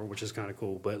and paint over, which is kind of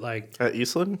cool. But like, At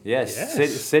Eastland? Yes,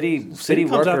 Yes. city comes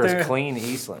out workers there. clean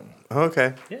Eastland. Oh,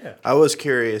 okay. yeah. I was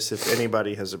curious if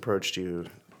anybody has approached you.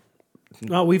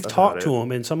 No, we've talked to it.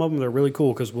 them, and some of them they're really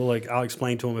cool because I'll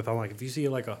explain to them if you see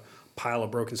like a pile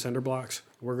of broken cinder blocks,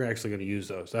 we're actually going to use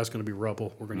those. That's going to be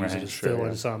rubble. We're going to use it as fill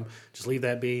into something. Just leave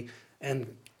that be. And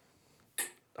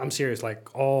I'm serious. Like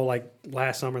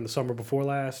last summer and the summer before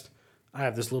last, I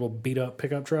have this little beat up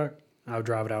pickup truck. I would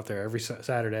drive it out there every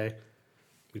Saturday.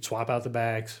 We'd swap out the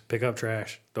bags, pick up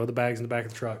trash, throw the bags in the back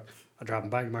of the truck. I drive them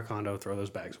back to my condo, throw those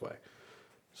bags away.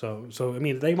 So I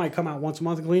mean, they might come out once a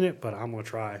month and clean it, but I'm gonna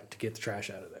try to get the trash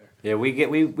out of there. Yeah, we get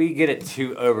it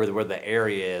too over where the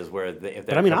area is where if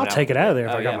But I mean, I'll take it out of there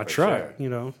if Oh, I got yeah, my for truck. sure. You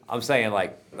know, I'm saying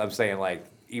like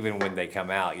even when they come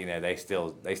out, they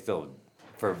still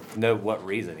for what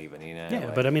reason even yeah.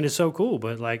 like- But I mean, it's so cool.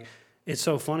 But like, it's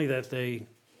so funny that they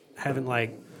haven't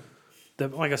like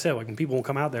I said, like when people will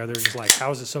come out there, they're just like, "How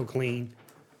is it so clean?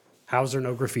 How is there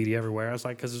no graffiti everywhere?" I was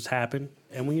like, "Because it's happened,"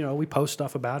 and we post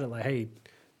stuff about it, like, "Hey,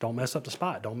 don't mess up the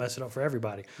spot. Don't mess it up for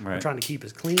everybody." Right. I'm trying to keep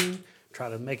it clean, try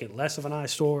to make it less of an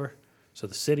eyesore, so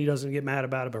the city doesn't get mad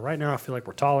about it. But right now, I feel like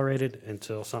we're tolerated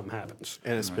until something happens.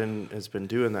 And it's been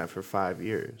doing that for 5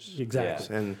 years.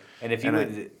 Exactly. And if you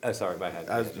and would, sorry, go ahead.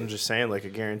 I'm just saying, like, I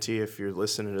guarantee if you're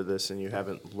listening to this and you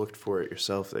haven't looked for it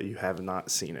yourself, that you have not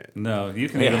seen it. No, you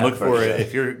can Yeah, even look for for sure. it.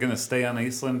 If you're going to stay on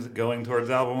Eastland going towards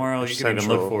Albemarle, you can even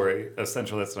Central. look for it.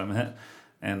 Essentially, that's what I meant.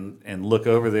 And look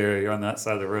over there. You're on that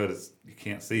side of the road. You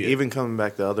can't see it. Even coming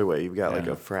back the other way, you've got like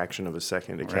Yeah. a fraction of a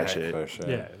second to catch Right, it. For sure.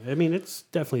 Yeah, I mean, it's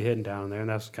definitely hidden down there, and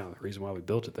that's kind of the reason why we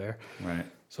built it there. Right.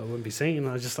 So it wouldn't be seen.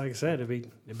 I was just like I said,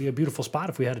 it'd be a beautiful spot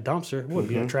if we had a dumpster. It wouldn't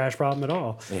be a trash problem at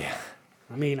all. Yeah.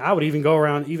 I mean, I would even go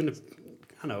around, even if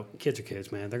I know kids are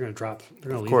kids, man. They're gonna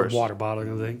leave course. a water bottle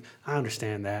and everything. I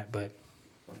understand that, but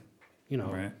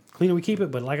Right. cleaner we keep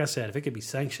it. But like I said, if it could be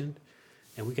sanctioned,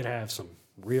 and we could have some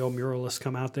real muralists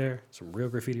come out there, some real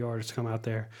graffiti artists come out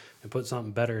there, and put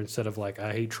something better instead of like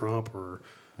I hate Trump or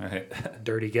Right.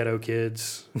 dirty ghetto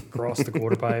kids across the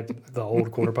quarter pipe, the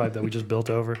old quarter pipe that we just built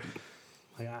over.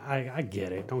 Like, I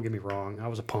get it. Don't get me wrong. I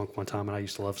was a punk one time, and I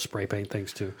used to love spray paint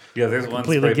things too. Yeah, there's one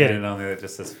spray completely get painted it. on there that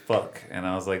just says "fuck," and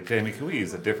I was like, Jamie, can we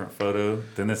use a different photo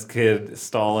than this kid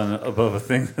stalling above a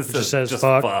thing that It just says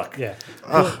fuck. Yeah.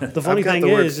 The funny I've got thing the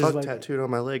word is fuck like, tattooed on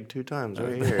my leg 2 times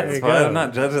right There here. you Fine, go. I'm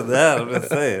not judging that. I'm just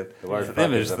saying. The word It's an fuck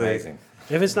image is thing. amazing.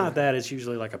 if it's not that, it's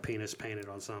usually like a penis painted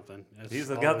on something. It's He's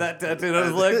always- got that tattooed on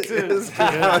his leg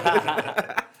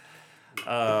too.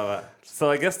 So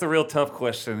I guess the real tough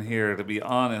question here, to be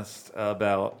honest,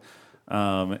 about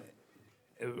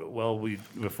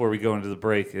before we go into the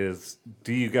break, is: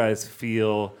 do you guys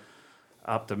feel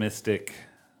optimistic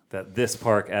that this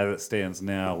park, as it stands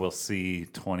now, will see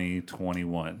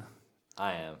 2021?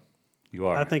 I am. You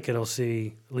are. I think it'll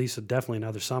see at least definitely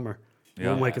another summer. Yeah.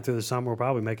 We'll make it through the summer. We'll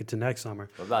probably make it to next summer.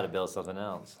 We're about to build something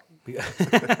else. Do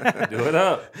it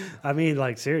up. I mean,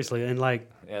 like seriously, and like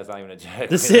Yeah, it's not even a joke.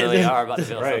 The We city- really are about to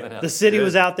build Right. something else. the city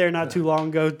was out there not too long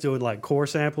ago doing like core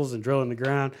samples and drilling the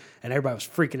ground, and everybody was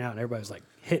freaking out, and everybody was like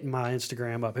hitting my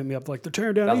Instagram up, hitting me up like they're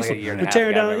tearing down That was like a Eastland. year and a They're half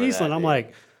tearing ago, I down remember Eastland. that, I'm dude.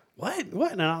 like,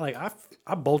 what? And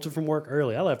I bolted from work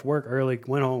early. I left work early,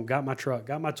 went home, got my truck,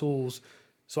 got my tools,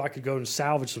 so I could go and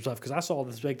salvage some stuff because I saw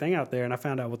this big thing out there, and I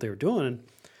found out what they were doing.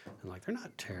 And like, they're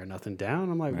not tearing nothing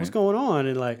down. I'm like, what's going on?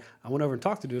 And like, I went over and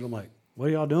talked to the dude. I'm like, what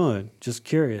are y'all doing? Just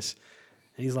curious.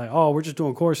 And he's like, oh, we're just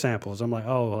doing core samples. I'm like,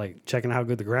 oh, like checking how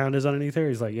good the ground is underneath here?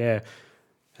 He's like, yeah.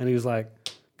 And he was like,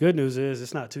 good news is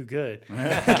it's not too good.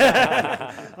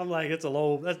 I'm like, it's a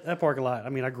low, that parking lot. I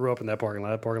mean, I grew up in that parking lot.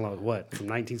 That parking lot was what, from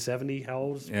 1970? How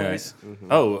old is the Yeah. place?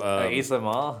 Oh, Eastland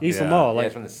Mall? Eastland Yeah. Mall, Yeah, like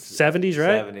it's from the 70s,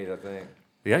 right? 70s, I think.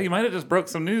 yeah. You might have just broke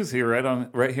some news here,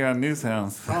 right here on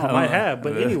Newshounds. Oh, I might have.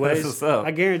 But anyways, what's up.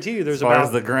 I guarantee you there's As far about,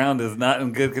 as the ground is not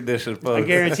in good condition, folks. I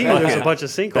guarantee you there's a bunch of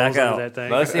sinkholes Back out. under that thing.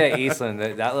 Mostly at Eastland,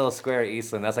 that little square at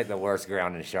Eastland, that's like the worst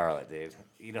ground in Charlotte, dude.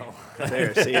 You don't,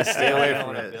 There, see, stay you away don't from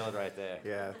want to it. build right there.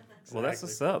 Yeah, Well, that's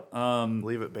what's up.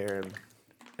 leave it barren.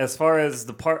 As far as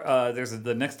the part,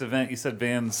 the next event. You said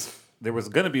Vans. There was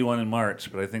going to be one in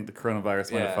March, but I think the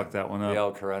coronavirus might have Yeah, fucked that one up. the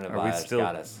old Are we coronavirus still?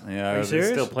 got us. Yeah, Are you they still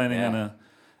serious? planning on Yeah. a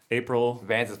April?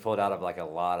 Vans has pulled out of like a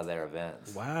lot of their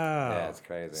events. Wow. Yeah, it's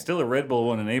crazy. Still a Red Bull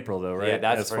one in April, though, right? Yeah,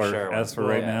 that's as for far, sure. As for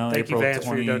Well, right yeah. now, Thank you, April Vance,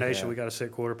 20, for your donation. yeah. We got a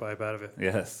sick quarter pipe out of it.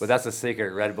 Yes, But that's the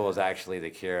secret. Red Bull is actually the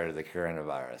cure to the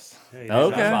coronavirus. Hey,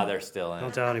 Okay. That's why they're still in.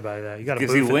 Don't tell anybody that. You got to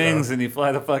gives you wings and you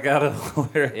fly the fuck out of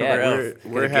wherever Yeah, else.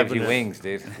 We're it gives having you a- wings,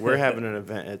 dude. We're having an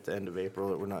event at the end of April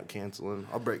that we're not canceling.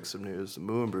 I'll break some news. The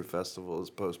Moo and Brew Festival is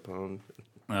postponed.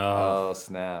 Oh,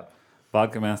 snap.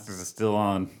 Vodka Masters is still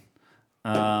on.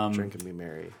 Drink and be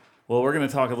merry. Well, we're going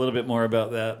to talk a little bit more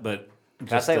about that, but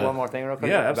Can I say one more thing real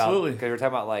quick? Yeah, absolutely. Because we're talking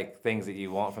about like things that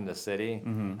you want from the city,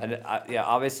 and yeah,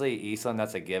 obviously Eastland,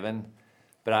 that's a given.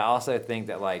 But I also think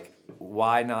that like,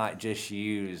 why not just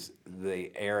use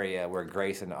the area where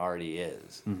Grayson already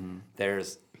is?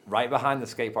 There's right behind the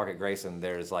skate park at Grayson.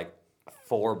 There's like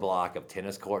 4 block of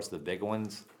tennis courts, the big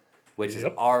ones, which is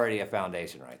already a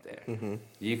foundation right there.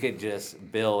 You could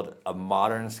just build a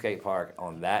modern skate park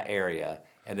on that area,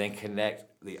 and then connect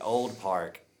the old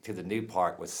park to the new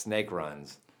park with snake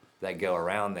runs that go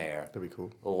around there. That'd be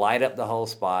cool. Light up the whole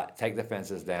spot, take the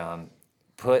fences down,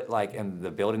 put like in the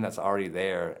building that's already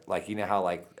there, like you know how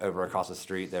like over across the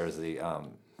street there's the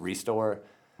Restore.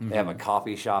 They have a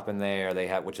coffee shop in there. They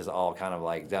have, which is all kind of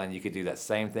like done. You could do that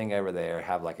same thing over there.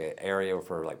 Have like an area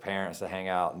for like parents to hang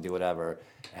out and do whatever.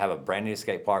 Have a brand new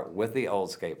skate park with the old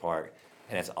skate park,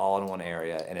 and it's all in one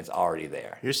area, and it's already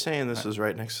there. You're saying this is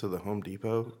right next to the Home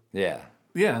Depot? Yeah.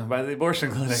 yeah, by the abortion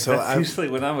clinic. So That's I've- usually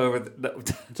when I'm over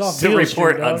off to Beale report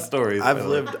Street, on dog. stories. I've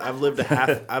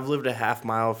lived a half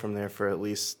mile from there for at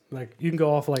least Like, you can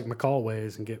go off like McCall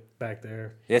ways and get back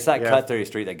there. It's that Yeah. cut through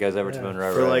street that goes over to Yeah.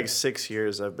 Monroe for Road. like 6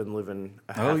 years. I've been living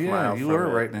a half Oh, yeah, mile. you from were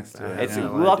it. right next to I it. have It's Yeah.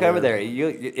 no you walk idea. over there.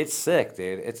 It's sick,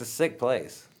 dude. It's a sick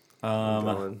place.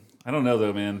 Going. I don't know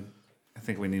though, man. I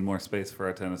think we need more space for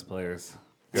our tennis players.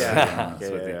 Yeah,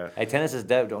 honest with you. yeah. Hey, tennis is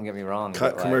dope. Don't get me wrong. Cut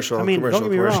but, like, commercial. I mean, commercial, don't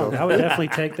get me commercial. wrong. I would definitely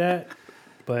take that.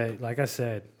 But like I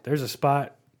said, there's a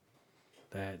spot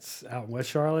that's out in West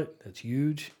Charlotte that's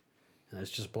huge, and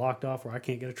it's just blocked off where I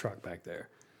can't get a truck back there.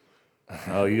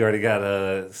 Oh, you already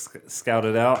got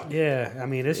scouted out. Yeah, I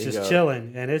mean, it's There you just go.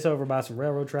 chilling, and it's over by some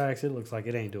railroad tracks. It looks like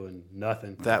it ain't doing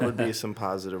nothing. That would be some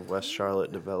positive West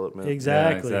Charlotte development.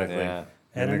 Exactly. Yeah, exactly. Yeah. And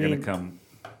And I they're mean- gonna come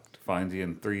to find you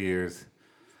in 3 years.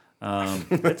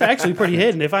 It's actually pretty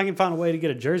hidden. If I can find a way to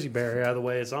get a jersey barrier out of the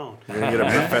way it's on. You're gonna get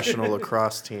a professional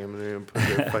lacrosse team and they're gonna put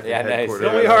their fucking Yeah, nice. headquarters.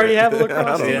 Don't we already have a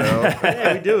lacrosse? I don't know.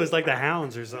 Yeah, we do. It's like the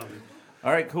Hounds or something.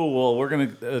 All right, cool. Well, we're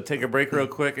going to take a break real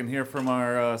quick and hear from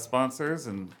our sponsors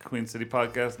and Queen City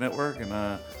Podcast Network,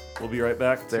 and we'll be right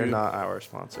back. They're not our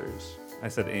sponsors. I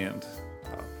said and.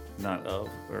 Not of,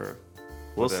 or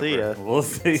We'll see ya. We'll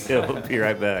see ya. We'll be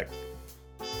right back.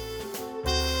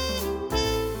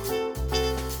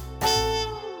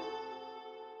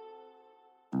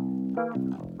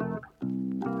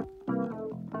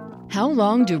 How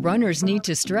long do runners need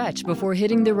to stretch before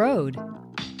hitting the road?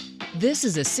 This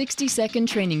is a 60-second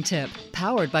training tip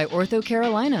powered by Ortho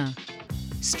Carolina.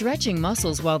 Stretching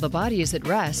muscles while the body is at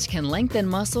rest can lengthen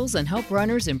muscles and help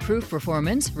runners improve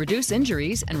performance, reduce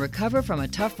injuries, and recover from a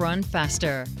tough run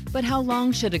faster. But how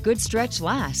long should a good stretch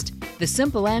last? The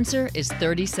simple answer is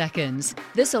 30 seconds.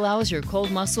 This allows your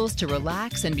cold muscles to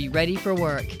relax and be ready for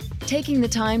work. Taking the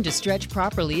time to stretch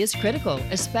properly is critical,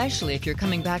 especially if you're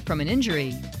coming back from an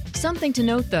injury. Something to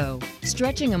note though,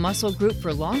 stretching a muscle group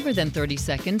for longer than 30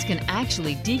 seconds can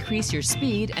actually decrease your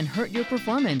speed and hurt your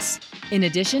performance. In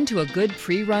addition to a good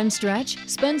pre-run stretch,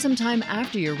 spend some time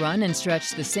after your run and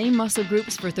stretch the same muscle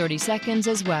groups for 30 seconds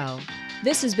as well.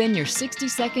 This has been your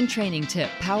 60-second training tip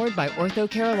powered by Ortho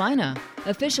Carolina,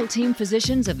 official team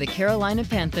physicians of the Carolina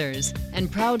Panthers,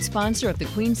 and proud sponsor of the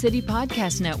Queen City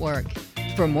Podcast Network.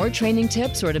 For more training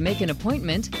tips or to make an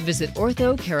appointment, visit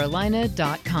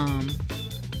orthocarolina.com.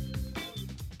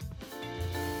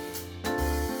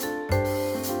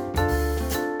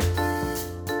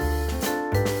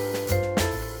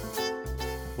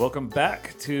 Welcome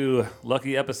back to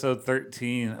lucky episode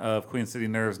 13 of Queen City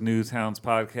Nerves News Hounds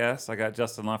podcast. I got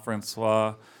Justin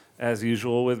LaFrancois as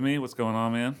usual with me. What's going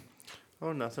on, man?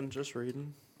 Oh, nothing. Just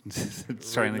reading. Trying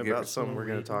to Reading get about something we're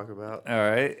going to talk about. All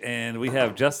right, and we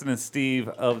have Justin and Steve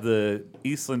of the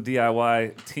Eastland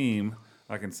DIY team.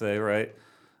 I can say, right?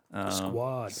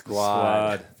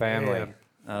 Squad. Family.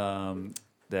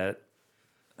 That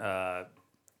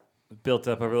built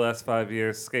up over the last 5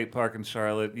 years. Skate park in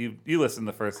Charlotte. You listened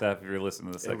to the first half if you're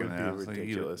listening to the second half. It would be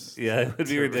ridiculous. It would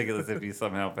be ridiculous if you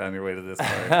somehow found your way to this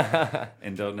part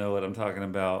and don't know what I'm talking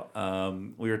about.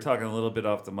 We were talking a little bit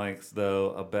off the mics,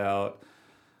 though, about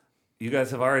you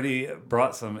guys have already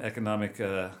brought some economic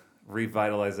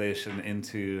revitalization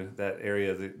into that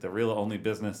area. The real only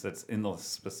business that's in the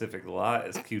specific lot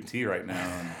is QT right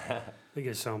now. And, They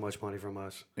get so much money from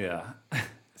us. yeah.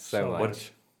 So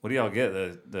much. What do y'all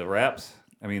get? The wraps?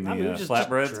 I mean, just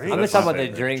flatbreads? drinks. I'm just talking about the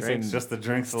drinks and Just the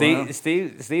drinks alone?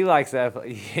 Steve likes that.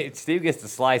 Steve gets the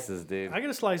slices, dude. I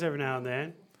get a slice every now and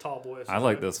then. Tall boy. I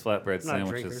like those flatbread I'm not a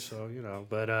sandwiches. drinker, so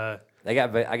but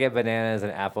I get bananas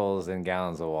and apples and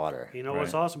gallons of water. you know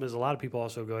what's awesome is a lot of people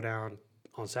also go down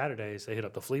on Saturdays. They hit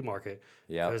up the flea market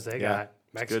because they Yeah. got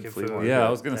Mexican Good flea food. market. Yeah,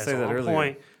 I was going to that's say that on earlier.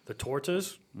 Point. The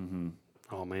tortas. Mm-hmm.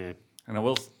 Oh man, And I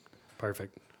will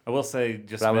perfect. say,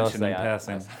 just But I will mention in say,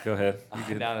 passing. Go ahead.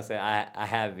 I'm down to say I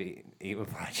have even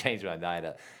before I changed my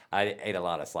diet. I ate a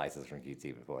lot of slices from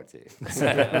QT before too.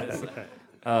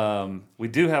 We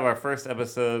do have our first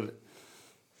episode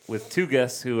with two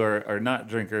guests who are not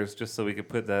drinkers, just so we could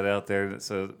put that out there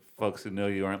so folks who know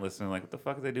you aren't listening like, what the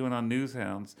fuck are they doing on News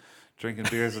Hounds? Drinking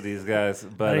beers with these guys.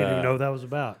 But I didn't even know what that was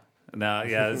about. No,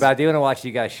 yeah. But I do want to watch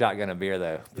you guys shotgun a beer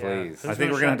though, please. I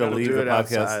think we're going to have to leave do the it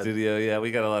podcast outside. studio. Yeah,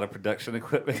 we got a lot of production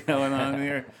equipment going on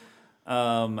here.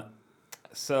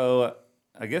 So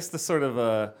I guess the sort of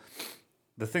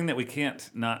the thing that we can't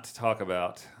not talk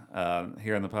about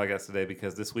here on the podcast today,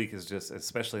 because this week is just,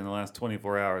 especially in the last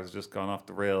 24 hours, just gone off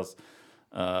the rails,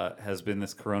 has been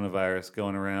this coronavirus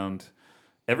going around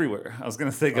everywhere. I was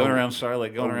going to say going around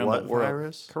Charlotte, going around what the world.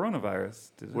 virus?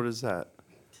 Coronavirus. What is that?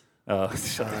 Oh,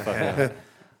 shut the fuck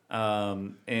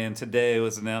up. And today it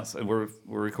was announced, and we're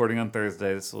recording on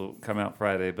Thursday. This will come out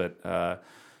Friday, but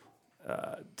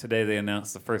today they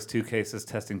announced the first 2 cases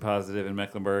testing positive in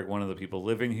Mecklenburg. One of the people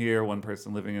living here, one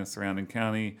person living in a surrounding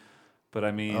county. But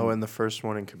I mean, Oh, and the first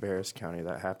one in Cabarrus County.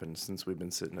 That happened since we've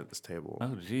been sitting at this table.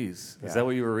 oh, geez, Yeah. is that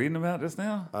what you were reading about just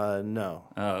now? No.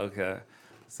 Oh, okay.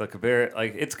 So Cabarrus,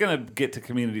 like, it's gonna get to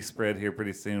community spread here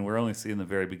pretty soon. We're only seeing the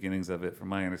very beginnings of it, from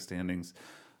my understandings.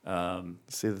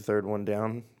 See the third one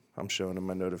down? I'm showing him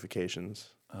my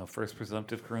notifications. First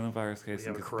presumptive coronavirus case.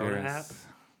 have in a Corona Cabarrus. app?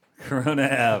 Corona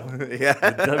app. Yeah.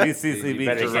 WCCB. You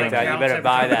better, Corona. you better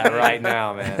buy that right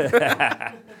now,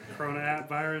 man. Corona app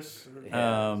virus.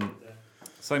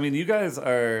 So I mean, you guys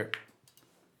are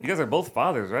both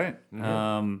fathers, right?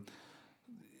 Mm-hmm.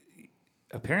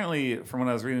 Apparently, from what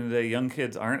I was reading today, young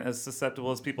kids aren't as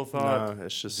susceptible as people thought. No,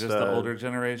 it's just the older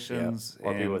generations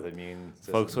Or people and with immune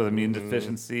folks with immune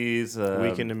deficiencies,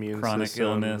 Weakened immune chronic systems,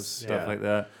 illness, stuff yeah. like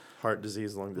that. heart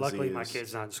disease, lung disease. Luckily, my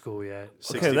kid's not in school yet.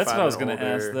 Okay, that's what I was 65 going and to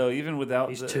ask older. though. Even without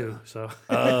He's the, 2, so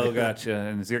Oh, gotcha.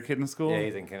 And is your kid in school? Yeah,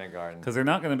 he's in kindergarten. Because they're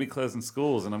not going to be closing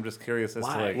schools, and I'm just curious as to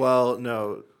Why? like. Well,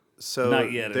 no. So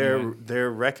Not yet, they're anyway.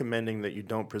 they're recommending that you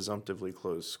don't presumptively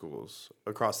close schools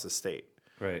across the state.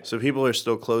 Right. So people are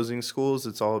still closing schools.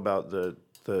 It's all about the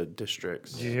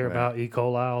districts. Did you hear about E.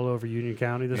 coli all over Union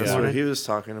County this That's morning? what he was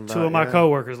talking about. 2 of my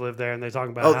coworkers live there, and they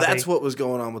talking about Oh, how that's they, what was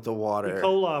going on with the water. E.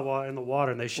 coli in the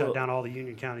water, and they shut down all the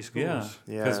Union County schools.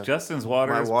 Yeah. Because Justin's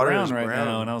water My is water brown is right brown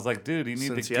now, and I was like, dude, you need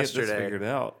to since get this yesterday. figured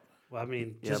out. Well, I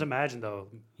mean, just imagine though,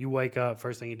 you wake up,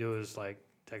 first thing you do is like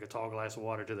take a tall glass of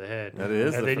water to the head. That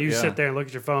is and the then you yeah. sit there and look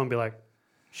at your phone and be like,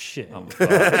 shit. I'm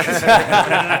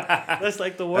That's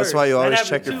like the worst. That's why you That always happened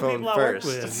check to your 2 phone people I work first.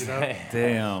 with, you know?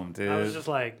 Damn, dude. I was just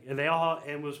like, and they all,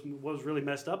 and what was really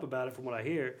messed up about it from what I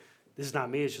hear, this is not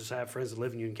me, it's just I have friends that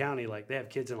live in Union County, like they have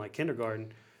kids in like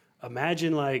kindergarten.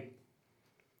 Imagine like,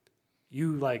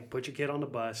 you like put your kid on the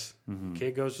bus,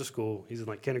 kid goes to school, he's in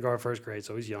like kindergarten, first grade,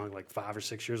 so he's young, like 5 or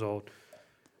 6 years old.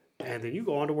 And then you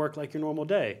go on to work like your normal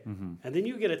day. And then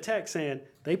you get a text saying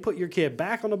they put your kid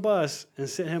back on the bus and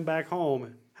sent him back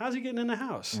home. How's he getting in the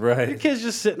house? Right. Your kid's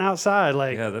just sitting outside.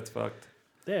 Like, Yeah, that's fucked.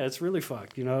 yeah, it's really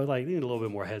fucked. You know, like, you need a little bit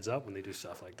more heads up when they do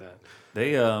stuff like that.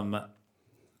 They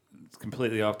it's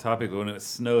completely off topic, but when it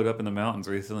snowed up in the mountains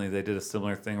recently, they did a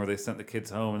similar thing where they sent the kids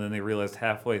home, and then they realized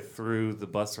halfway through the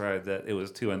bus ride that it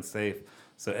was too unsafe.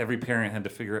 So every parent had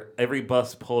to every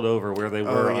bus pulled over where they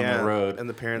were on the road, and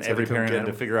the parents every had to come parent get had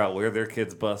to them. figure out where their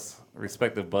kid's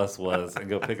respective bus was, and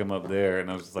go pick them up there. And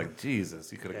I was just like,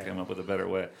 Jesus, you could have come up with a better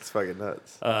way. It's fucking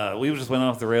nuts. We just went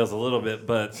off the rails a little bit,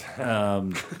 but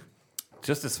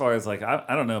just as far as like,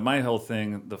 I don't know, my whole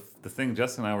thing, the thing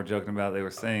Justin and I were joking about, they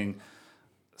were saying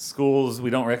schools,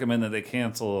 we don't recommend that they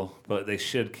cancel, but they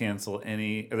should cancel or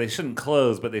they shouldn't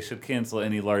close, but they should cancel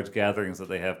any large gatherings that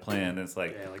they have planned. And it's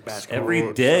like, like basketball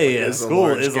every day at school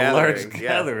is a large gathering.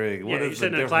 gathering. Yeah, What you're is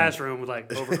sitting the in a difference? classroom with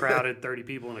like overcrowded 30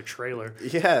 people in a trailer.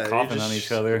 Yeah, Coughing on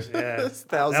each other. Yeah.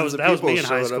 Thousands that was of me people in high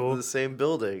showing up school. in the same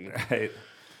building. Right.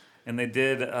 And they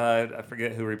did, I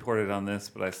forget who reported on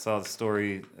this, but I saw the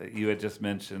story that you had just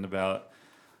mentioned about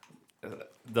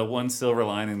the one silver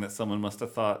lining that someone must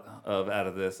have thought of out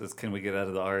of this is, can we get out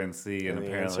of the RNC? And the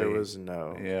apparently, answer was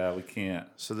no. Yeah, we can't.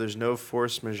 So there's no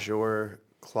force majeure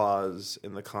clause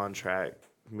in the contract,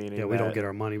 meaning Yeah, we don't get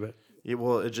our money, but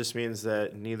well, it just means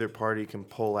that neither party can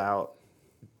pull out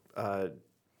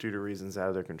due to reasons out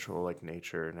of their control, like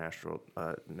nature,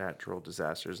 natural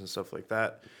disasters, and stuff like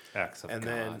that. Acts of And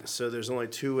God. then, so there's only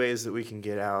 2 ways that we can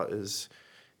get out: is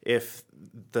if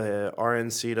the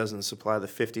RNC doesn't supply the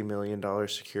 $50 million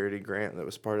security grant that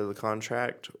was part of the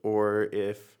contract, or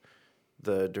if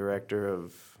the director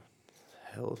of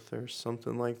health or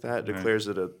something like that declares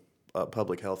it a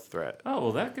public health threat. Oh,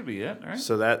 well, that could be it, right?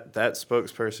 So that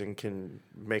spokesperson can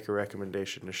make a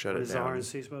recommendation to shut when it is the down.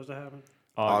 RNC supposed to happen?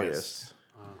 August.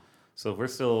 So if we're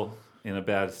still in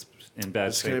bad It's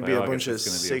shape going to by be a August, bunch of it's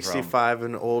gonna be a problem. 65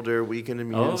 and older, weakened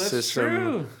immune that's system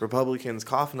true. Republicans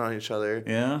coughing on each other.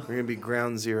 Yeah, We're going to be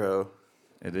ground zero.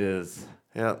 it is.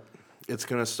 Yeah. It's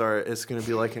going to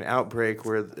be like an outbreak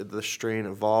where the strain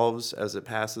evolves as it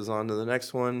passes on to the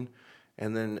next one.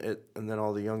 And then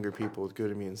all the younger people with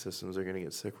good immune systems are going to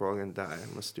get sick. We're all going to die. I'm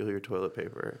going to steal your toilet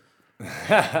paper.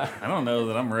 I don't know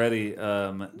that I'm ready.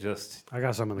 Just I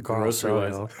got some in the car. grocery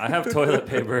wise, So, I have toilet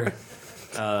paper.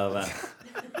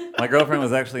 My girlfriend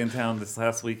was actually in town this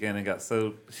last weekend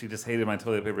and she just hated my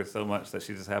toilet paper so much that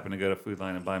she just happened to go to Food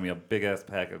Line and buy me a big ass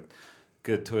pack of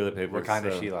good toilet paper. What kind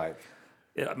is she like?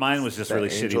 Yeah, mine was just That really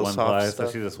shitty Angel one Soft ply, so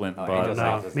stuff? she just went and Oh, bought Angel it.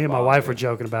 Soft. no, is me and the my wife bomb, were dude.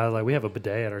 joking about it. Like, we have a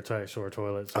bidet at our store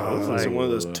toilet. So it's Is it like, one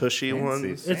of those tushy fancy.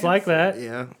 ones? it's like that.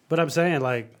 Yeah. But I'm saying,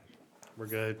 like, we're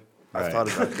good. I Right.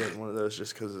 thought about getting one of those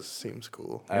just because it seems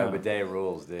cool. Bidet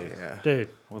rules, dude. Yeah. Dude,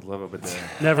 Would love a bidet.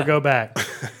 never go back.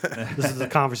 This is the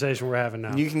conversation we're having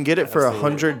now. You can get it for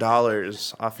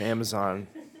 $100 off Amazon.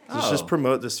 Let's just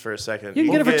promote this for a second. You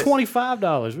can get it for $25.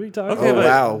 What are you talking Okay, Oh, about? but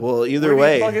wow. Well, either where do you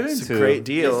way, plug it it's a into? great It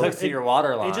deal. hooks to your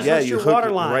water line. It just Yeah, hooks you your hook water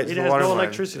it line. right to It the has water no line.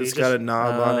 electricity. It's It got a just-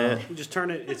 knob on it. You just turn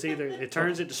it. It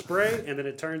turns it to spray, and then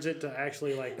it turns it to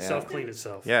actually like self-clean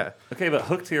itself. Yeah. Okay, but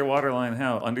hooked to your water line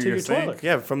how? Under To your your sink? toilet.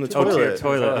 Yeah, from the Oh, to toilet. your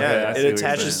toilet. Okay, I Yeah, see it what you're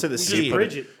attaches saying. to the You just seat.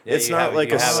 bridge it. Yeah, It's you not have- like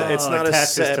you a. have It's not a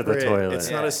attaches to the separate. toilet. It's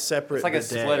not a separate. It's like a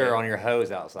bidet. splitter on your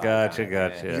hose outside. Gotcha, kind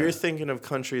of, gotcha. yeah. You're thinking of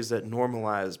countries that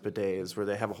normalize bidets where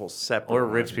they have a whole separate. Or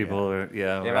one. rich people. Or,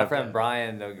 yeah. Yeah, or my I've- friend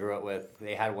Brian that we grew up with,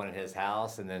 they had one in his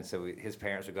house, and then his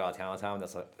parents would go out of town all the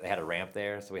time. They had a ramp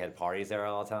there, so we had parties there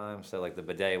all the time. So like the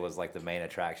bidet was like the main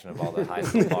attraction of all the high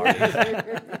school parties.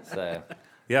 So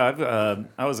Yeah,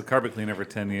 I was a carpet cleaner for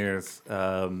 10 years,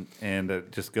 and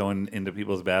just going into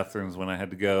people's bathrooms when I had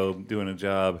to go doing a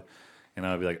job, and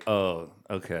I would be like, oh,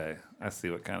 okay. I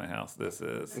see what kind of house this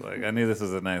is. Like, I knew this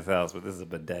was a nice house, but this is a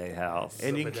bidet house.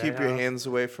 And you can keep your hands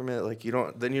away from it. Like, you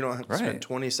don't have to Right. spend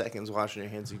 20 seconds washing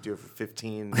your hands. You can do it for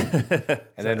 15. And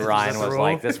then Ryan was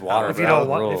like, "This water If you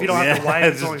don't have to wipe,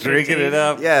 it's only just drinking 15. it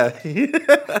up.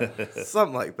 Yeah.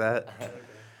 Something like that.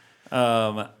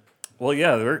 Well,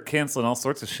 yeah, they're canceling all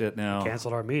sorts of shit now.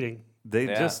 Canceled our meeting. They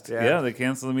Yeah. they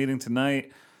canceled the meeting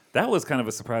tonight. That was kind of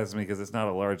a surprise to me because it's not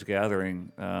a large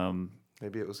gathering.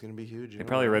 Maybe it was going to be huge. They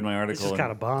probably read my article just and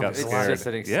kinda bummed. got It's scared. just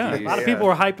an excuse. Yeah, A lot of people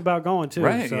were hyped about going too.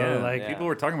 right. So yeah, like, people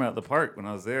were talking about the park when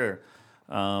I was there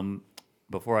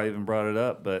before I even brought it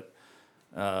up. But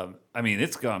I mean,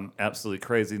 it's gone absolutely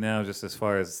crazy now. Just as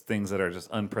far as things that are just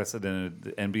unprecedented.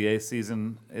 The NBA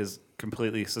season is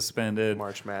completely suspended.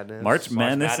 March Madness. March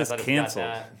Madness Madness, is I just got canceled.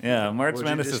 that. Yeah, March What'd you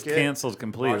Madness just is get? canceled March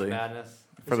completely Madness.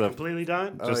 for the completely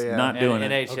done. just yeah. not doing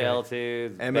it. NHL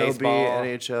too. MLB, Baseball.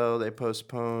 NHL, they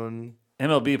postpone.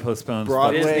 MLB postpones.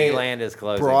 Broadway- Disneyland is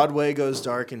closing. Broadway goes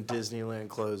dark and Disneyland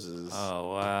closes.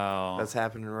 Oh wow! That's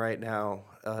happening right now.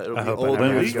 It'll be hope it old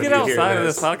When news we when get you hear outside of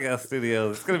this podcast studio,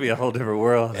 it's going to be a whole different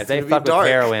world. If they gonna be fuck with dark.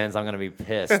 Carowinds, I'm gonna be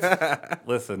pissed.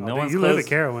 Listen, no Dude, one's you live at closed.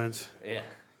 Carowinds. Yeah,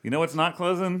 You know what's not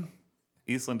closing?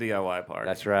 Eastland DIY Park.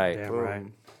 that's right. Damn Boom. right.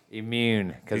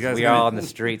 Immune, because You guys we gonna- are on the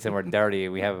streets and we're dirty.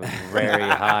 We have a very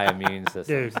high immune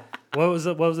system. Dude, what was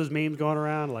those memes going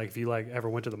around? Like if you like ever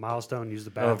went to the Milestone and used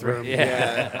the bathroom.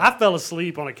 Yeah. I fell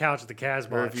asleep on a couch at the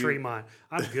Casbah Or at if you- Tremont.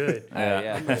 I'm good.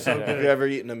 Yeah. Have you ever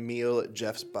eaten a meal at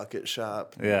Jeff's Bucket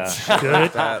Shop? Yeah.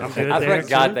 Good. I'm good I there.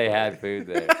 forgot too. they had food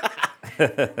there.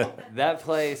 That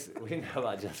place, we know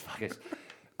about just fucking.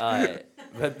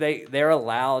 But they're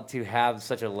allowed to have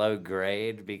such a low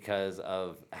grade because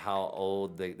of how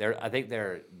old I think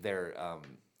their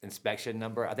inspection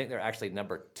number. I think they're actually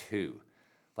number 2,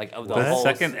 like of the The whole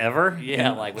second ever?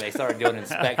 Yeah, like when they started doing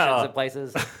inspections at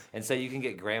places, and so you can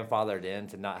get grandfathered in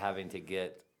to not having to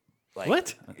get like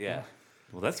What? Yeah,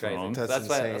 Well, that's crazy. wrong. That's That's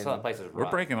why insane. that place is. We're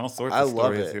rough. breaking all sorts I of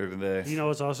love stories it. here today. You know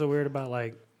what's also weird about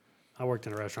like I worked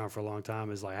in a restaurant for a long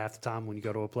time is like half the time when you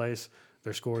go to a place,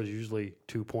 their score is usually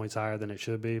 2 points higher than it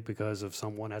should be because of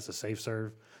someone has a safe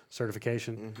serve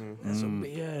certification. That's some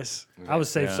BS. I was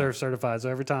safe Yeah. serve certified, so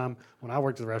every time when I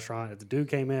worked at the restaurant, if the dude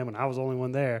came in when I was the only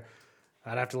one there,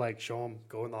 I'd have to like show him,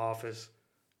 go in the office,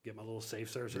 get my little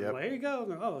safe serve. Yep. Like, here you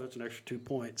go. Oh, that's an extra 2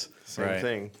 points. Same Right.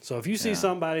 thing. So if you see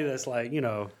somebody that's like,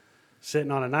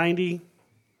 sitting on a 90,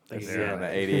 That's Yeah. on the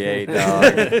 88 dog.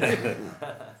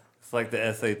 It's like the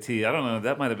SAT. I don't know.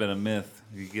 That might have been a myth.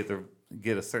 You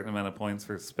get a certain amount of points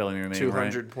for spelling your name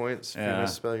 200 right. points if Yeah. you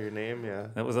misspell your name, yeah.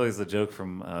 That was always the joke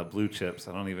from Blue Chips.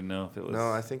 I don't even know if it was.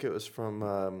 No, I think it was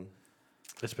from,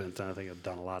 it's been done. I think I've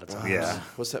done a lot of times. Yeah.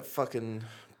 what's that fucking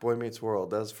Boy Meets World?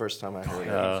 That was the first time I heard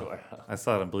it. I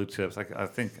saw it on Blue Chips. I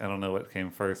think I don't know what came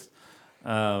first.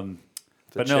 But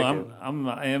no, chicken.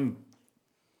 I am.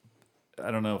 I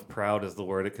don't know if proud is the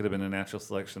word. It could have been a natural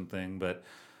selection thing, but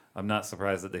I'm not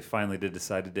surprised that they finally did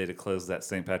decide today to close that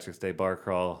St. Patrick's Day bar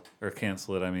crawl or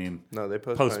cancel it. I mean, No, they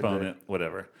postponed it.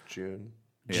 Whatever. June.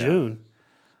 Yeah. June.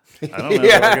 I don't know.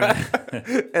 Yeah. We're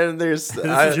gonna, And there's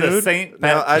the St.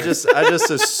 no, Pat- I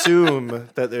just assume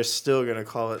that they're still gonna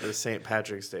call it the St.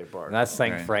 Patrick's Day bar. And that's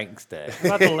St. Right. Frank's Day.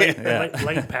 What about the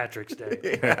late Patrick's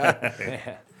Day?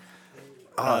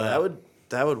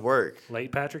 That would work.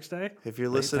 Late Patrick's Day? If you're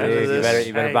listening Dude, to this,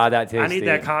 you better buy that too. I need Steve.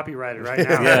 that copyrighted right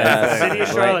now. Yeah, City of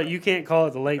right. Charlotte, you can't call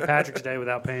it the late Patrick's Day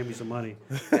without paying me some money,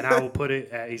 and I will put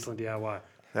it at Eastland DIY.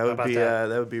 that How would about be that?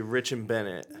 that would be Rich and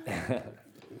Bennett.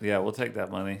 Yeah, we'll take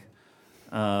that money.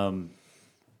 Well,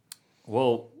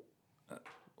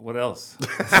 what else?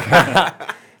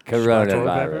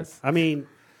 Coronavirus. I mean,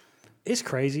 it's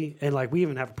crazy, and like we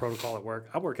even have a protocol at work.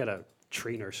 I work at a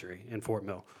tree nursery in Fort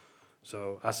Mill,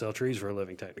 so I sell trees for a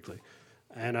living technically,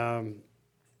 and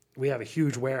we have a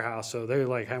huge warehouse. So they're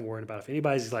like, I'm worried about if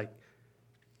anybody's like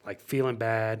feeling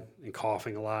bad and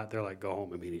coughing a lot, they're like, go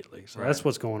home immediately. So that's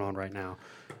what's going on right now.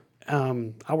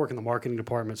 I work in the marketing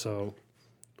department, so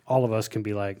all of us can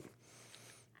be like,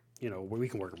 we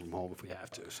can work from home if we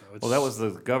have to. So it's, Well, that was the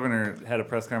governor had a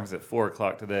press conference at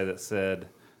 4:00 today that said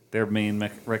their main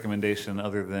recommendation,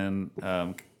 other than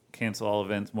cancel all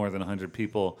events more than 100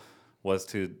 people,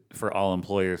 was for all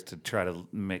employers to try to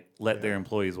let their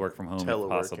employees work from home if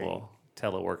possible.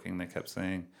 Teleworking, they kept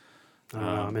saying. I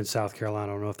don't know, I'm in South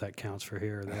Carolina. I don't know if that counts for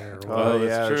here or there. Or what. Oh, Oh, that's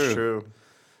yeah, true. that's true.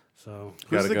 So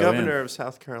Who's Gotta the go governor in. of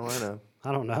South Carolina?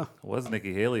 I don't know. It was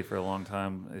Nikki Haley for a long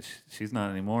time. She's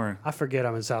not anymore. I forget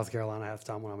I'm in South Carolina half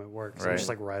the time when I'm at work. 'Cause I'm Right. just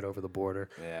like right over the border.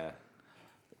 Yeah.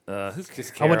 Who's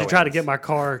Just I went to try to Carowinds. get my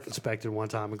car inspected one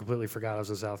time and completely forgot I was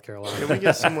in South Carolina. Can we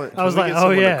get someone? I was can like, we get oh,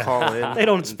 someone yeah. to call in. They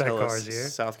don't and inspect tell us cars here.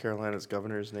 South Carolina's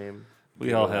governor's name.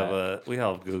 We all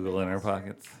have Google in our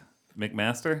pockets.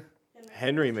 McMaster?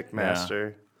 Henry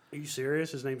McMaster. Are you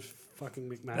serious? His name's fucking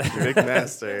McMaster.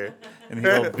 McMaster. And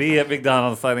he'll be at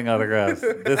McDonald's signing autographs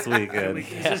this weekend. Is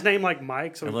his name like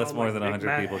Mike? So we Unless call him, more like, than 100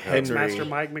 Mc- people come. Henry. Master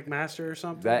Mike McMaster or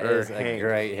something? That Or is a Hank.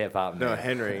 great hip hop name. No,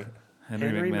 Henry.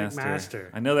 Henry McMaster. McMaster.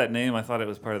 I know that name. I thought it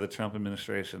was part of the Trump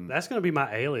administration. That's going to be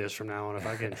my alias from now on if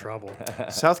I get in trouble.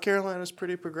 South Carolina's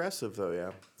pretty progressive, though,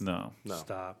 yeah. No.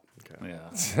 Stop.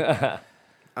 Yeah.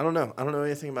 I don't know. I don't know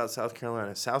anything about South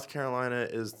Carolina. South Carolina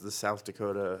is the South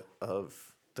Dakota of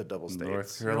the double states.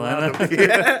 North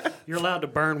Carolina. You're allowed to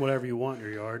burn whatever you want in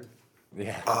your yard.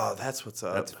 Yeah. Oh, that's what's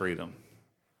up. That's freedom.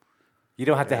 You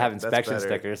don't have to have that's inspection better.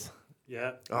 stickers.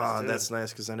 Yeah. Oh, that's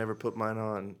nice because I never put mine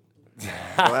on.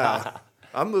 Wow.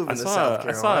 I'm moving I to saw South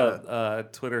Carolina. a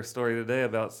Twitter story today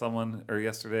about someone, or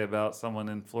yesterday about someone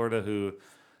in Florida who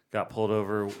got pulled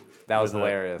over. That was with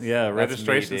hilarious. Yeah, That's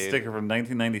registration me, dude. sticker from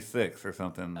 1996 or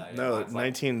something. No,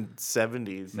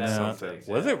 1970s Yeah. something.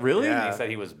 Was it really? Yeah. He said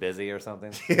he was busy or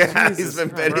something. Yeah, he's been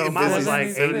busy. Bro, mine was like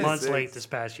since 8 months 76. late this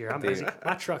past year. I'm busy.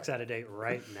 My truck's out of date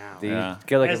right now. Dude, Yeah.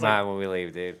 go look It's at mine like- when we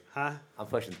leave, dude. Huh? I'm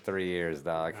pushing 3 years,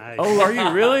 dog. Nice. Oh, are you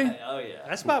really? Oh yeah.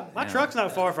 That's about my truck's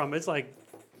not far from it. It's like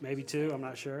maybe 2. I'm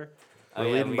not sure. Oh, We're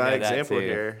yeah, leading we by know that example too.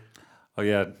 here. Oh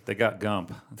yeah, they got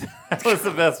Gump. That was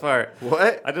the best part.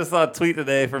 What? I just saw a tweet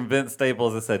today from Vince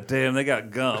Staples that said, "Damn, they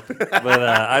got Gump." But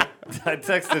I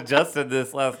texted Justin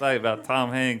this last night about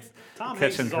Tom Hanks Tom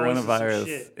Hanks catching is always in some coronavirus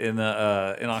shit.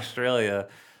 in Australia.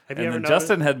 Have you And ever then noticed?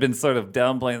 Justin had been sort of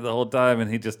downplaying it the whole time, and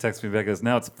he just texted me back, goes,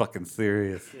 "Now it's fucking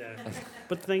serious." Yeah.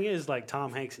 But the thing is, like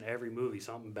Tom Hanks in every movie,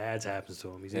 something bad happens to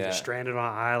him. He's either Yeah. stranded on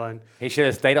an island, He should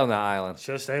have stayed on the island.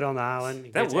 should have stayed on the island.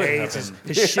 He That gets would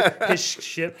AIDS, happen. His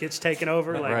ship gets taken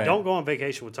over. Like, Right. don't go on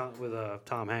vacation with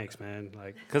Tom Hanks, man.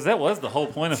 Like, Because that was the whole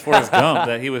point of Forrest Gump,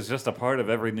 that he was just a part of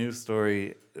every news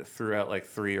story throughout like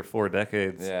 3 or 4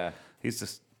 decades. Yeah. He's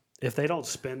just if they don't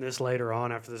spin this later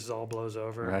on after this all blows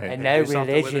over, Right. And and no do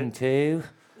something with religion it. too.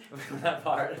 That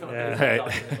part. Yeah.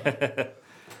 right.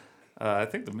 I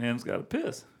think the man's got to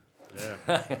piss.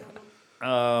 Yeah.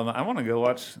 I want to go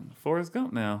watch Forrest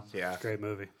Gump now. Yeah. Great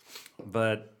movie.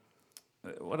 But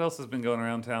what else has been going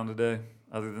around town today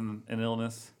other than an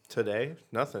illness Today,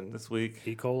 nothing. this week?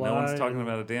 E. coli No one's talking and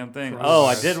about a damn thing. coronavirus. Oh,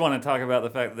 I did want to talk about the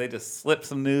fact that they just slipped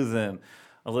some news in.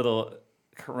 A little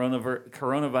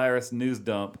coronavirus news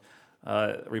dump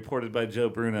reported by Joe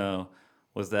Bruno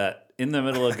was that in the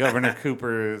middle of Governor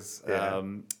Cooper's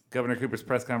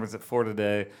press conference at 4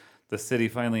 today, the city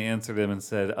finally answered him and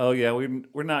said, "Oh yeah,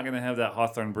 we're not going to have that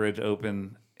Hawthorne Bridge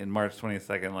open in March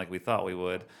 22nd like we thought we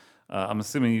would." I'm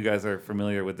assuming you guys are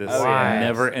familiar with this Why?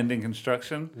 never-ending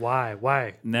construction. Why?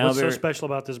 Now What's so they're- special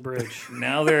about this bridge?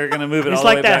 Now they're going to move it It's all the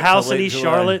way like that back house to in late East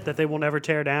July. Charlotte that they will never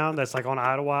tear down. That's like on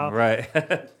Idlewild, Right.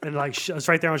 and like it's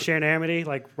right there on Sharon Amity,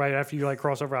 like right after you like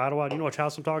cross over Idlewild. Do you know which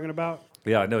house I'm talking about?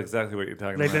 Yeah, I know exactly what you're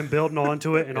talking They've about. been building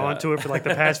onto it and onto it for like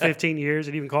the past 15 years.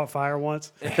 It even caught fire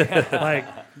once. Like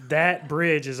that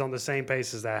bridge is on the same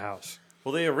pace as that house.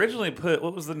 Well, they originally put,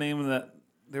 what was the name of that?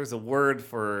 There was a word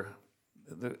for,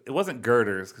 it wasn't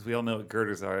girders, because we all know what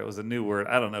girders are. It was a new word.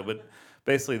 I don't know, but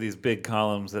basically these big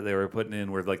columns that they were putting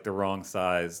in were like the wrong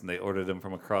size, and they ordered them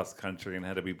from across country and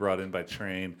had to be brought in by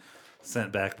train,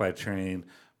 sent back by train,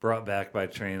 brought back by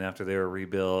train after they were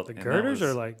rebuilt. The and girders that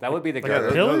was, are like That would be the like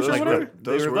girders. pillars or those whatever. were,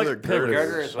 those They were were like the pillars.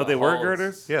 girders. Girders. Oh, they were Holds.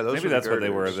 girders? Yeah, those Maybe were the that's what they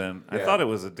were girders. then. I Yeah. thought it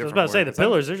was a I was different about to say word. the Is that-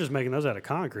 pillars. They're just making those out of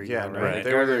concrete. Yeah, now, no, right? Right. The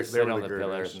they were the, girders they sit were on the the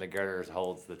pillars, girders. and the girders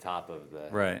holds the top of the.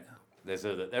 Right. Those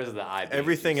are the I-beams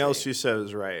Everything you else see. you said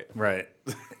is right. Right.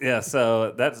 Yeah,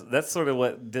 so that's sort of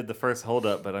what did the first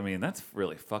holdup, but I mean that's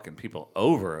really fucking people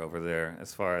over there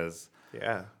as far as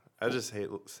Yeah. I just hate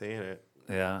seeing it.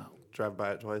 yeah. Drive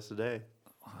by it twice a day.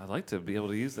 I'd like to be able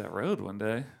to use that road one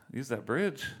day. Use that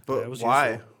bridge. But it was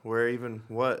why? useful. Where even?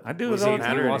 What? I do Was it all it the He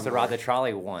time. matter wants to anymore? ride the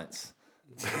trolley once.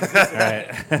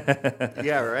 Right.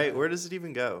 Yeah, right. Where does it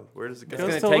even go? Where does it go?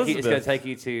 Goes It's to going to take you. It's going Elizabeth. to take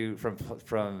you to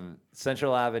from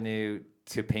Central Avenue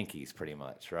to Pinky's, pretty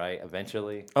much, right?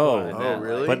 Eventually. Oh, And oh, then,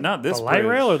 really? But not this The light bridge.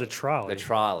 rail or the trolley? The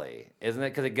trolley, isn't it?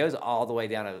 Because it goes all the way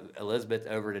down to Elizabeth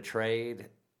over to Trade.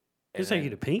 Just take you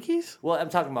to Pinky's? Well, I'm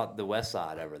talking about the west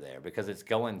side over there because it's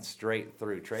going straight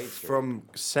through Trade Street. From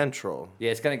Central.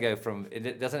 Yeah, it's going to go from.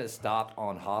 Doesn't it stop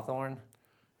on Hawthorne?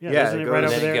 Yeah, isn't it it right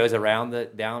goes- over And then there? it goes around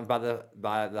down by the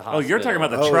hospital. Oh, you're talking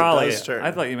about the Oh, it trolley. does turn.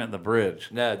 I thought you meant the bridge.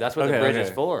 No, that's what the Okay, bridge is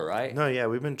okay. for, right? No, yeah,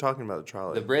 we've been talking about the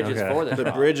trolley. The bridge is Okay. for the The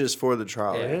trolley. bridge is for the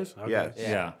trolley. Yeah. It is? Okay. Yes.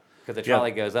 Yeah. Because the Yeah.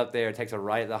 trolley goes up there, takes a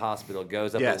right at the hospital,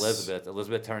 goes up Yes. Elizabeth.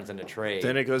 Elizabeth turns into Trade.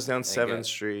 Then it goes down it 7th goes-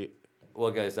 Street. Well,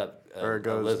 it goes up Or it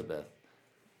goes- Elizabeth.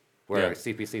 where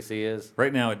CPCC is.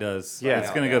 Right now it does. Yeah. It's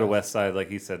going to go to West Side, like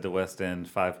he said, the West End,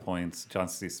 5 Points,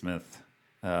 Johnson C. Smith,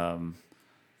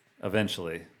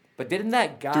 eventually. But didn't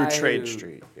that guy Through Trade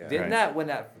Street. Yeah. Didn't that when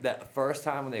that first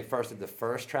time when they first did the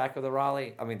first track of the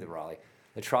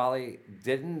trolley,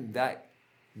 didn't that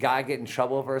guy get in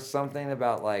trouble for something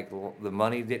about like the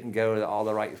money didn't go to all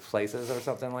the right places or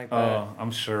something like that? Oh, I'm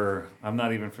sure. I'm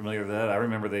not even familiar with that. I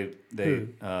remember they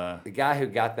the guy who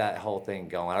got that whole thing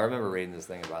going. I remember reading this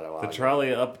thing about it a while the ago.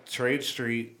 trolley up Trade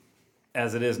Street,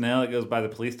 as it is now, it goes by the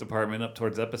police department up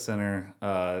towards Epicenter.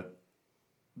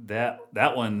 That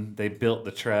one, they built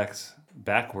the tracks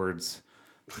backwards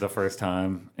the first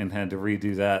time and had to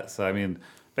redo that. So, I mean,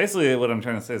 basically what I'm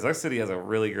trying to say is our city has a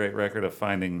really great record of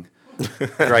finding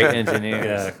Great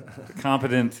engineers.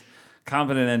 competent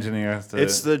engineers.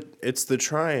 It's the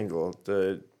triangle,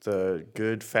 the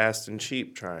good, fast, and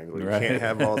cheap triangle. You Right. can't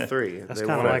have all three. That's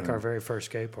kind of like our very first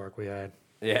skate park we had.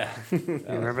 Yeah. You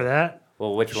remember that?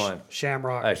 Well, which one?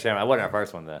 Shamrock. Oh, Shamrock. I wasn't our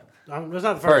first one though. It was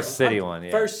not the First first city one,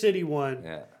 yeah. First city one.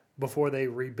 Yeah. Before they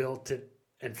rebuilt it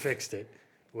and fixed it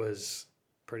was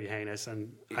pretty heinous,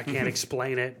 and I can't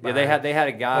explain it. Yeah, they had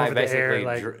a guy over the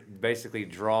air, basically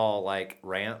draw like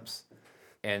ramps,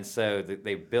 and so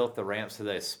they built the ramps to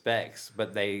those specs,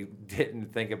 but they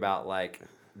didn't think about like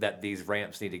that these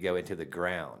ramps need to go into the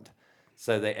ground.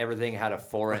 So everything had a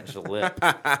 4-inch lip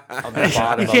on the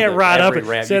bottom. You can't ride up it.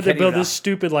 Ramp. So they built this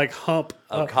stupid like hump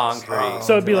of up. concrete.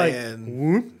 So it'd be like, man.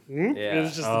 whoop, whoop. Yeah. It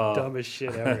was just the dumbest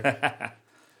shit ever.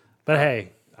 But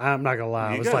hey, I'm not gonna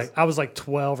lie. You I was like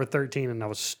 12 or 13, and I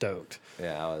was stoked.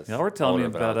 Yeah, I was. Y'all were telling me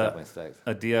older, but I was about definitely stoked.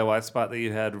 a DIY spot that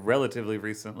you had relatively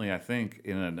recently, I think,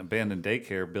 in an abandoned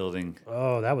daycare building.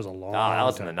 Oh, that was a long. No, that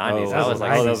was in the 90s. Oh, I was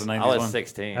like, that was the 90s I was one?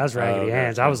 16. That was Raggedy okay.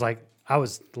 Ann's. I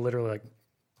was literally like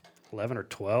 11 or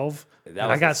 12. That And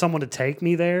was I got someone to take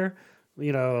me there.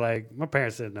 You know, like my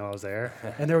parents didn't know I was there.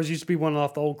 And there used to be one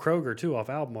off the old Kroger too, off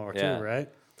Albemarle Yeah. too, right?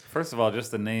 First of all,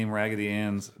 just the name Raggedy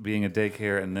Ann's being a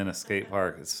daycare and then a skate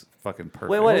park is fucking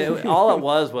perfect. Wait, all it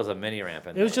was a mini ramp.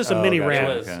 In It was there. just a mini gotcha, ramp.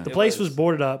 okay. The It place was- was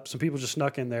boarded up. Some people just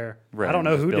snuck in there. Right, I don't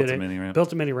know just who built did a it. mini ramp.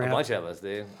 Built a mini a ramp. bunch of us,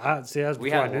 dude. See, that was We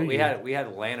before I knew had you. we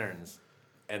had lanterns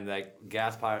and like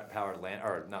gas powered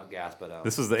or not gas, but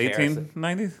This was the kerosene.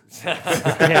 1890s?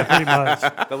 Yeah, pretty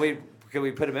much. But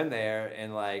we put them in there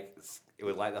and like it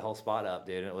would light the whole spot up,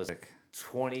 dude. And it was like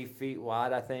 20 feet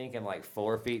wide, I think, and like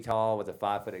 4 feet tall with a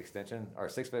 5-foot extension or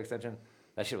 6-foot extension.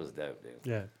 That shit was dope, dude.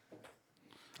 Yeah.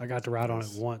 I got to ride on it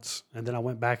once, and then I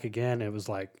went back again. It was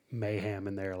like mayhem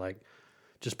in there, like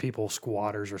just people,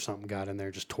 squatters or something, got in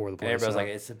there, just tore the place And everybody's up. like,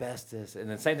 it's the bestest. And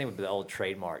the same thing with the old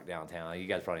Trademark downtown. You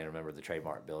guys probably remember the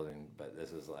Trademark building, but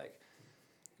this was like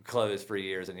closed for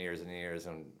years and years and years,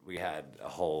 and we had a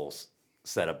whole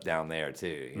setup down there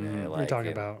too. You know, You're like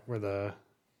talking about where the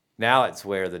now it's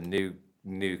where the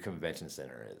new convention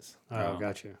center is.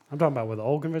 got you. I'm talking about where the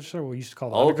old convention center, what we used to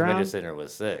call the Old underground. convention center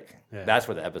was sick. Yeah. That's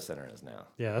where the epicenter is now.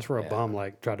 Yeah, that's where a Yeah. bum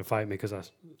like tried to fight me because I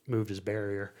moved his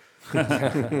barrier. He was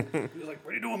like,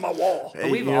 "What are you doing, my wall?" But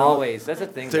we've you know, always, that's the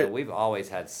thing, though, we've always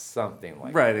had something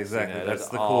like Right, this, exactly. That's there's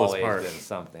the coolest always part. been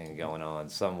something going on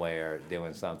somewhere,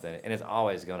 doing something, and it's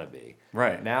always going to be.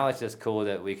 Right. Now it's just cool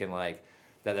that we can, like,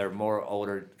 that they're more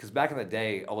older, because back in the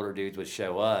day, older dudes would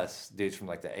show us, dudes from,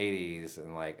 like, the 80s,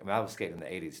 and, like, I mean, I was skating in the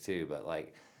 80s, too, but,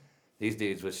 like, these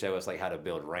dudes would show us, like, how to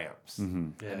build ramps.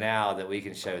 Mm-hmm. Yeah. And now that we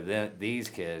can show them, these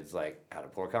kids, like, how to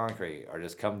pour concrete, or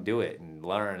just come do it and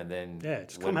learn, and then... Yeah,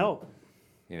 just come when- help.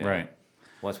 You know, Right.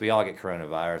 Once we all get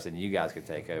coronavirus, and you guys can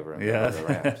take over and Yeah. build the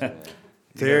ramps. You know.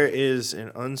 There is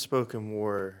an unspoken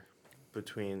war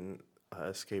between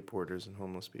skateboarders and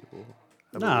homeless people.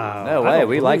 Nah, No I way. don't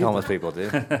We like believe homeless people,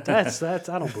 dude. That's I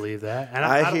don't believe that. And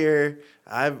I don't- hear,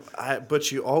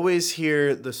 but you always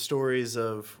hear the stories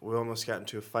of we almost got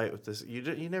into a fight with this. You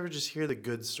never just hear the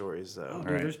good stories Oh, though.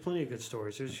 dude, Right. there's plenty of good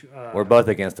stories. There's, We're both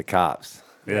against the cops.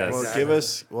 Yes. Well, give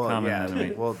us. Well, Common yeah.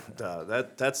 enemy. Well,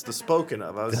 that's the spoken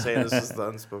of. I was saying this is the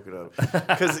unspoken of,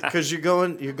 because you're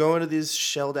going to these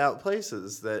shelled out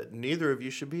places that neither of you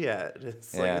should be at.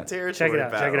 It's Yeah. like a territory check it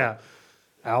out. Check it battle. out.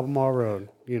 Albemarle Road.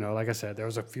 You know, like I said, there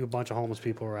was a bunch of homeless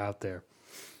people who were out there.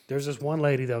 There's this one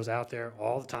lady that was out there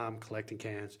all the time collecting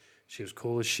cans. She was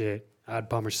cool as shit. I'd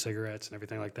bum her cigarettes and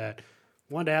everything like that.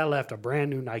 One day I left a brand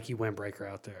new Nike windbreaker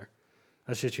out there.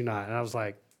 I shit you not. And I was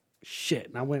like, shit.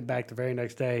 And I went back the very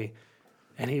next day,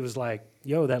 and he was like,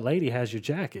 yo, that lady has your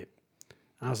jacket.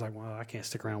 And I was like, well, I can't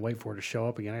stick around and wait for her to show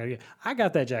up again. I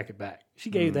got that jacket back.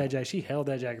 She gave that jacket. She held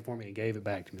that jacket for me and gave it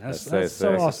back to me. That's so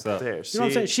sick. awesome. There, You know what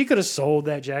I'm saying? She could have sold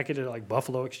that jacket at like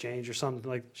Buffalo Exchange or something.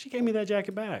 Like, she gave me that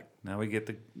jacket back. Now we get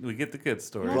the good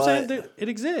story. You know what I'm saying? It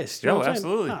exists. You know what I'm saying?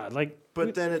 absolutely. Nah, like,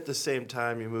 But then at the same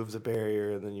time, you move the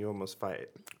barrier and then you almost fight.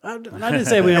 I didn't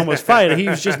say we almost fight. He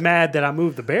was just mad that I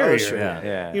moved the barrier. Oh, sure.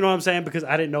 Yeah. You know what I'm saying? Because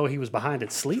I didn't know he was behind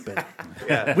it sleeping.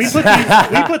 Yeah. We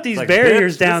put these Like,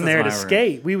 barriers bitch, down this is there my to room.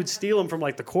 skate. We would steal them from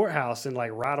like the courthouse and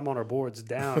like ride them on our boards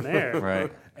down there.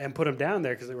 Right. And put them down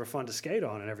there because they were fun to skate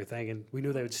on and everything. And we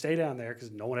knew they would stay down there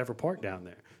because no one ever parked down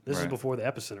there. This is Right. before the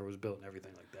epicenter was built and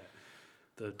everything like that.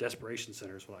 The Desperation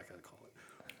Center is what I kind of call it.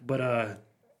 But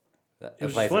it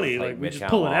was funny. Like we just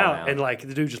pulling out and like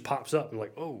the dude just pops up and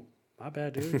like, oh, my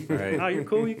bad, dude. Right. Oh, you're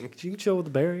cool. You can chill with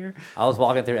the barrier. I was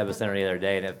walking through Epicenter the other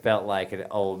day, and it felt like an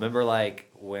old. Remember,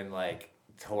 like when like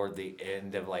toward the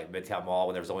end of like Midtown Mall,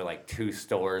 when there was only like 2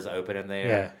 stores open in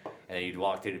there, and then you'd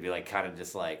walk through to be like kind of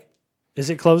just like. Is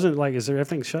it closing? Like, is there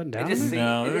everything shutting down? just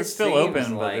No, It it's just still seems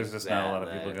open, but like there's just not a that, lot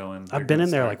of people man. going. I've been in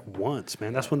there like once,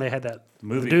 man. That's when they had that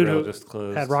Movie the dude Grill who just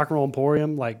closed. had Rock and Roll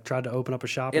Emporium, like tried to open up a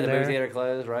shop Yeah, in the there. movie theater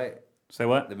closed, right? Say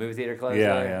what? The movie theater closed.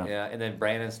 Yeah, there? yeah. And then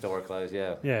Brandon's store closed.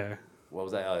 Yeah. Yeah, What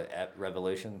was that? At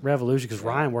Revolution. Revolution, because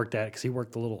Ryan worked at it because he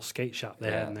worked the little skate shop they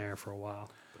had Yeah. in there for a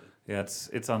while. Yeah,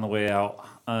 it's on the way out.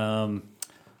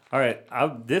 All right,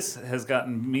 this has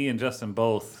gotten me and Justin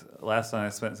both. Last night I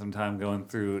spent some time going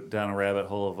down a rabbit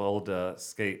hole of old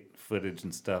skate footage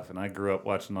and stuff, and I grew up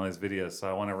watching all these videos. So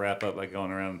I want to wrap up by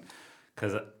going around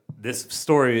because this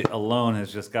story alone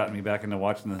has just gotten me back into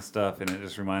watching this stuff, and it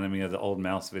just reminded me of the old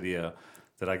Mouse video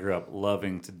that I grew up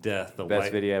loving to death. The Best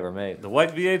white video ever made. The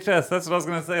white VHS. That's what I was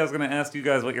going to say. I was going to ask you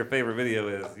guys what your favorite video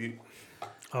is.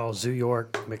 Oh, Zoo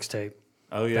York mixtape.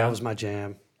 Oh yeah, That was my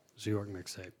jam. Zoo York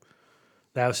mixtape.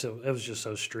 It was just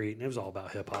so street, and it was all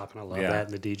about hip hop, and I love Yeah. that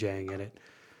and the DJing in it.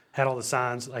 Had all the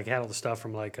signs, like had all the stuff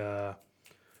from like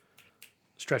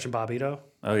Stretch and Bobbito,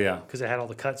 Oh yeah, because it had all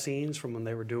the cut scenes from when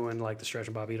they were doing like the Stretch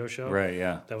and Bobbito show. right.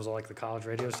 Yeah, That was like the college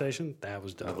radio station. That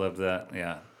was I dope. loved that.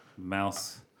 Yeah,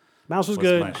 Mouse. Mouse was What's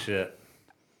good. my shit?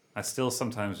 I still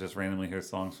sometimes just randomly hear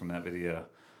songs from that video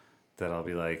that I'll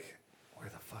be like, where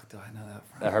the fuck do I know that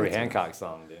from? That Herbie Hancock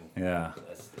song, dude. Yeah.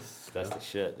 That's the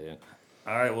shit, dude.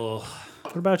 All right, well,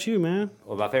 What about you, man?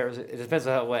 Well, my favorite. It depends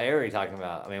on what era you're talking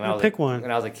about. I mean, when I was pick one.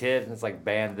 When I was a kid, it's like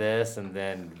band this, and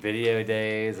then video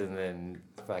days, and then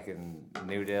fucking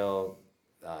New Deal,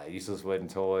 useless wooden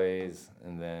toys,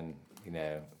 and then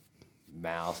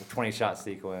Mouse, a 20-shot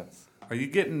sequence. are you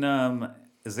getting,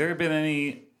 has there been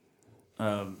any,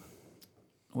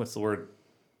 what's the word,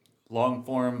 long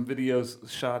form videos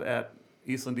shot at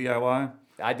Eastland DIY?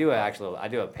 I do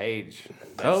a page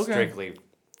that's Oh, okay. strictly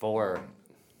for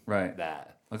Right.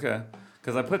 that. Okay.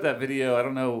 Because I put that video, I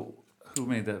don't know who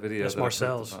made that video. That's that I put-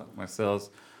 Marcel's. Marcel's.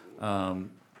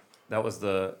 That was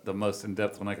the most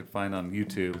in-depth one I could find on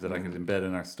YouTube that I could embed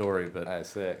in our story. But That's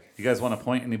sick. if you guys want to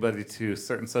point anybody to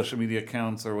certain social media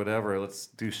accounts or whatever, let's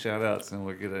do shout-outs and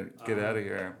we're going to get out of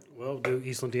here. Well, do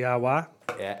Eastland DIY.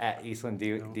 Yeah, at Eastland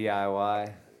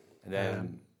DIY, and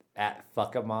then at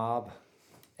Fuckamob,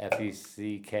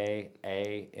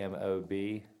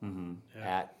 FECKAMOB,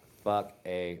 at Fuck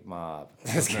a Mob.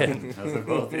 Just kidding. Those are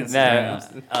both No,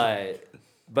 Instagrams.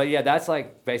 but yeah, that's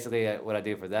like basically what I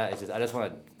do for that. It's just I just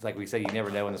want to, like we say, you never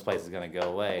know when this place is going to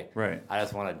go away. Right. I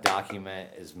just want to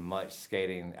document as much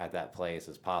skating at that place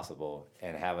as possible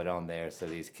and have it on there so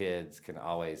these kids can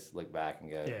always look back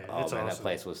and go, Yeah, "Oh it's man, that awesome.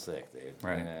 place was sick, dude."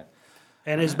 Right. You know?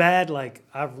 And it's bad. Like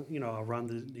I run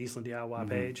the Eastland DIY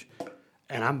page,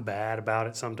 and I'm bad about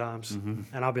it sometimes.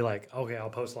 And I'll be like, okay,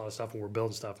 I'll post a lot of stuff when we're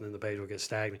building stuff, and then the page will get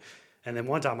stagnant. And then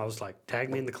one time I was like,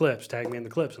 tag me in the clips, and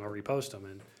I'll repost them.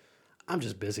 And I'm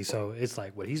just busy, so it's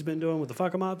like what he's been doing with the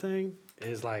Fuck 'em Up thing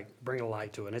is like bringing a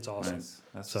light to it. And it's awesome. Nice.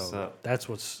 That's what's So up. that's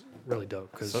what's really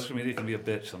dope. Because Social media can be a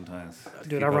bitch sometimes. to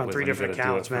dude, keep I up run with 3 when you different gotta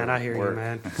do it accounts, man. for I hear work. you,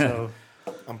 man. So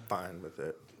I'm fine with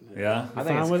it. Yeah? I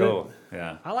think fine it's with it? cool.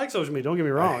 Yeah. I like social media. Don't get me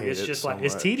wrong. hate It's it just so like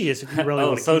it's much. tedious if you really Oh,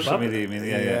 want to keep social up media. with You it.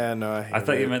 mean, yeah. No, I hate I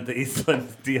thought you it. meant the Eastland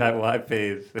DIY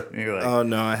page. You're like, Oh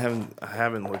no, I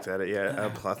haven't looked at it yet. I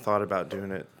thought about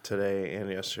doing it today and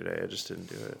yesterday. I just didn't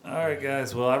do it. all right,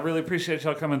 guys. Well, I really appreciate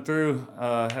y'all coming through.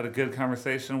 Had a good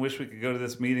conversation. Wish we could go to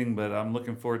this meeting, but I'm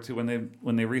looking forward to when they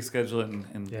reschedule it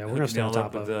and Yeah, we're gonna hooking stay on y'all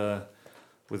up top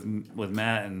with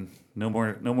Matt and no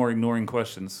more ignoring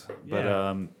questions. But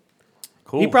Yeah.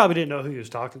 cool. He probably didn't know who he was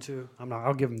talking to.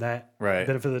 I'll give him that Right.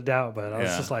 benefit of the doubt. But I was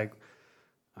Yeah. just like,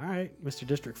 all right, Mr.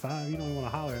 District 5, you don't even want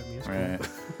to holler at me. It's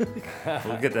Right.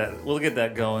 cool. We'll get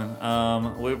that going.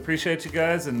 We appreciate you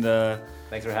guys, and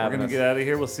Thanks for we're having gonna us. get out of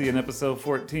here. We'll see you in episode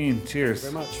 14. Cheers.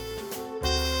 Very much.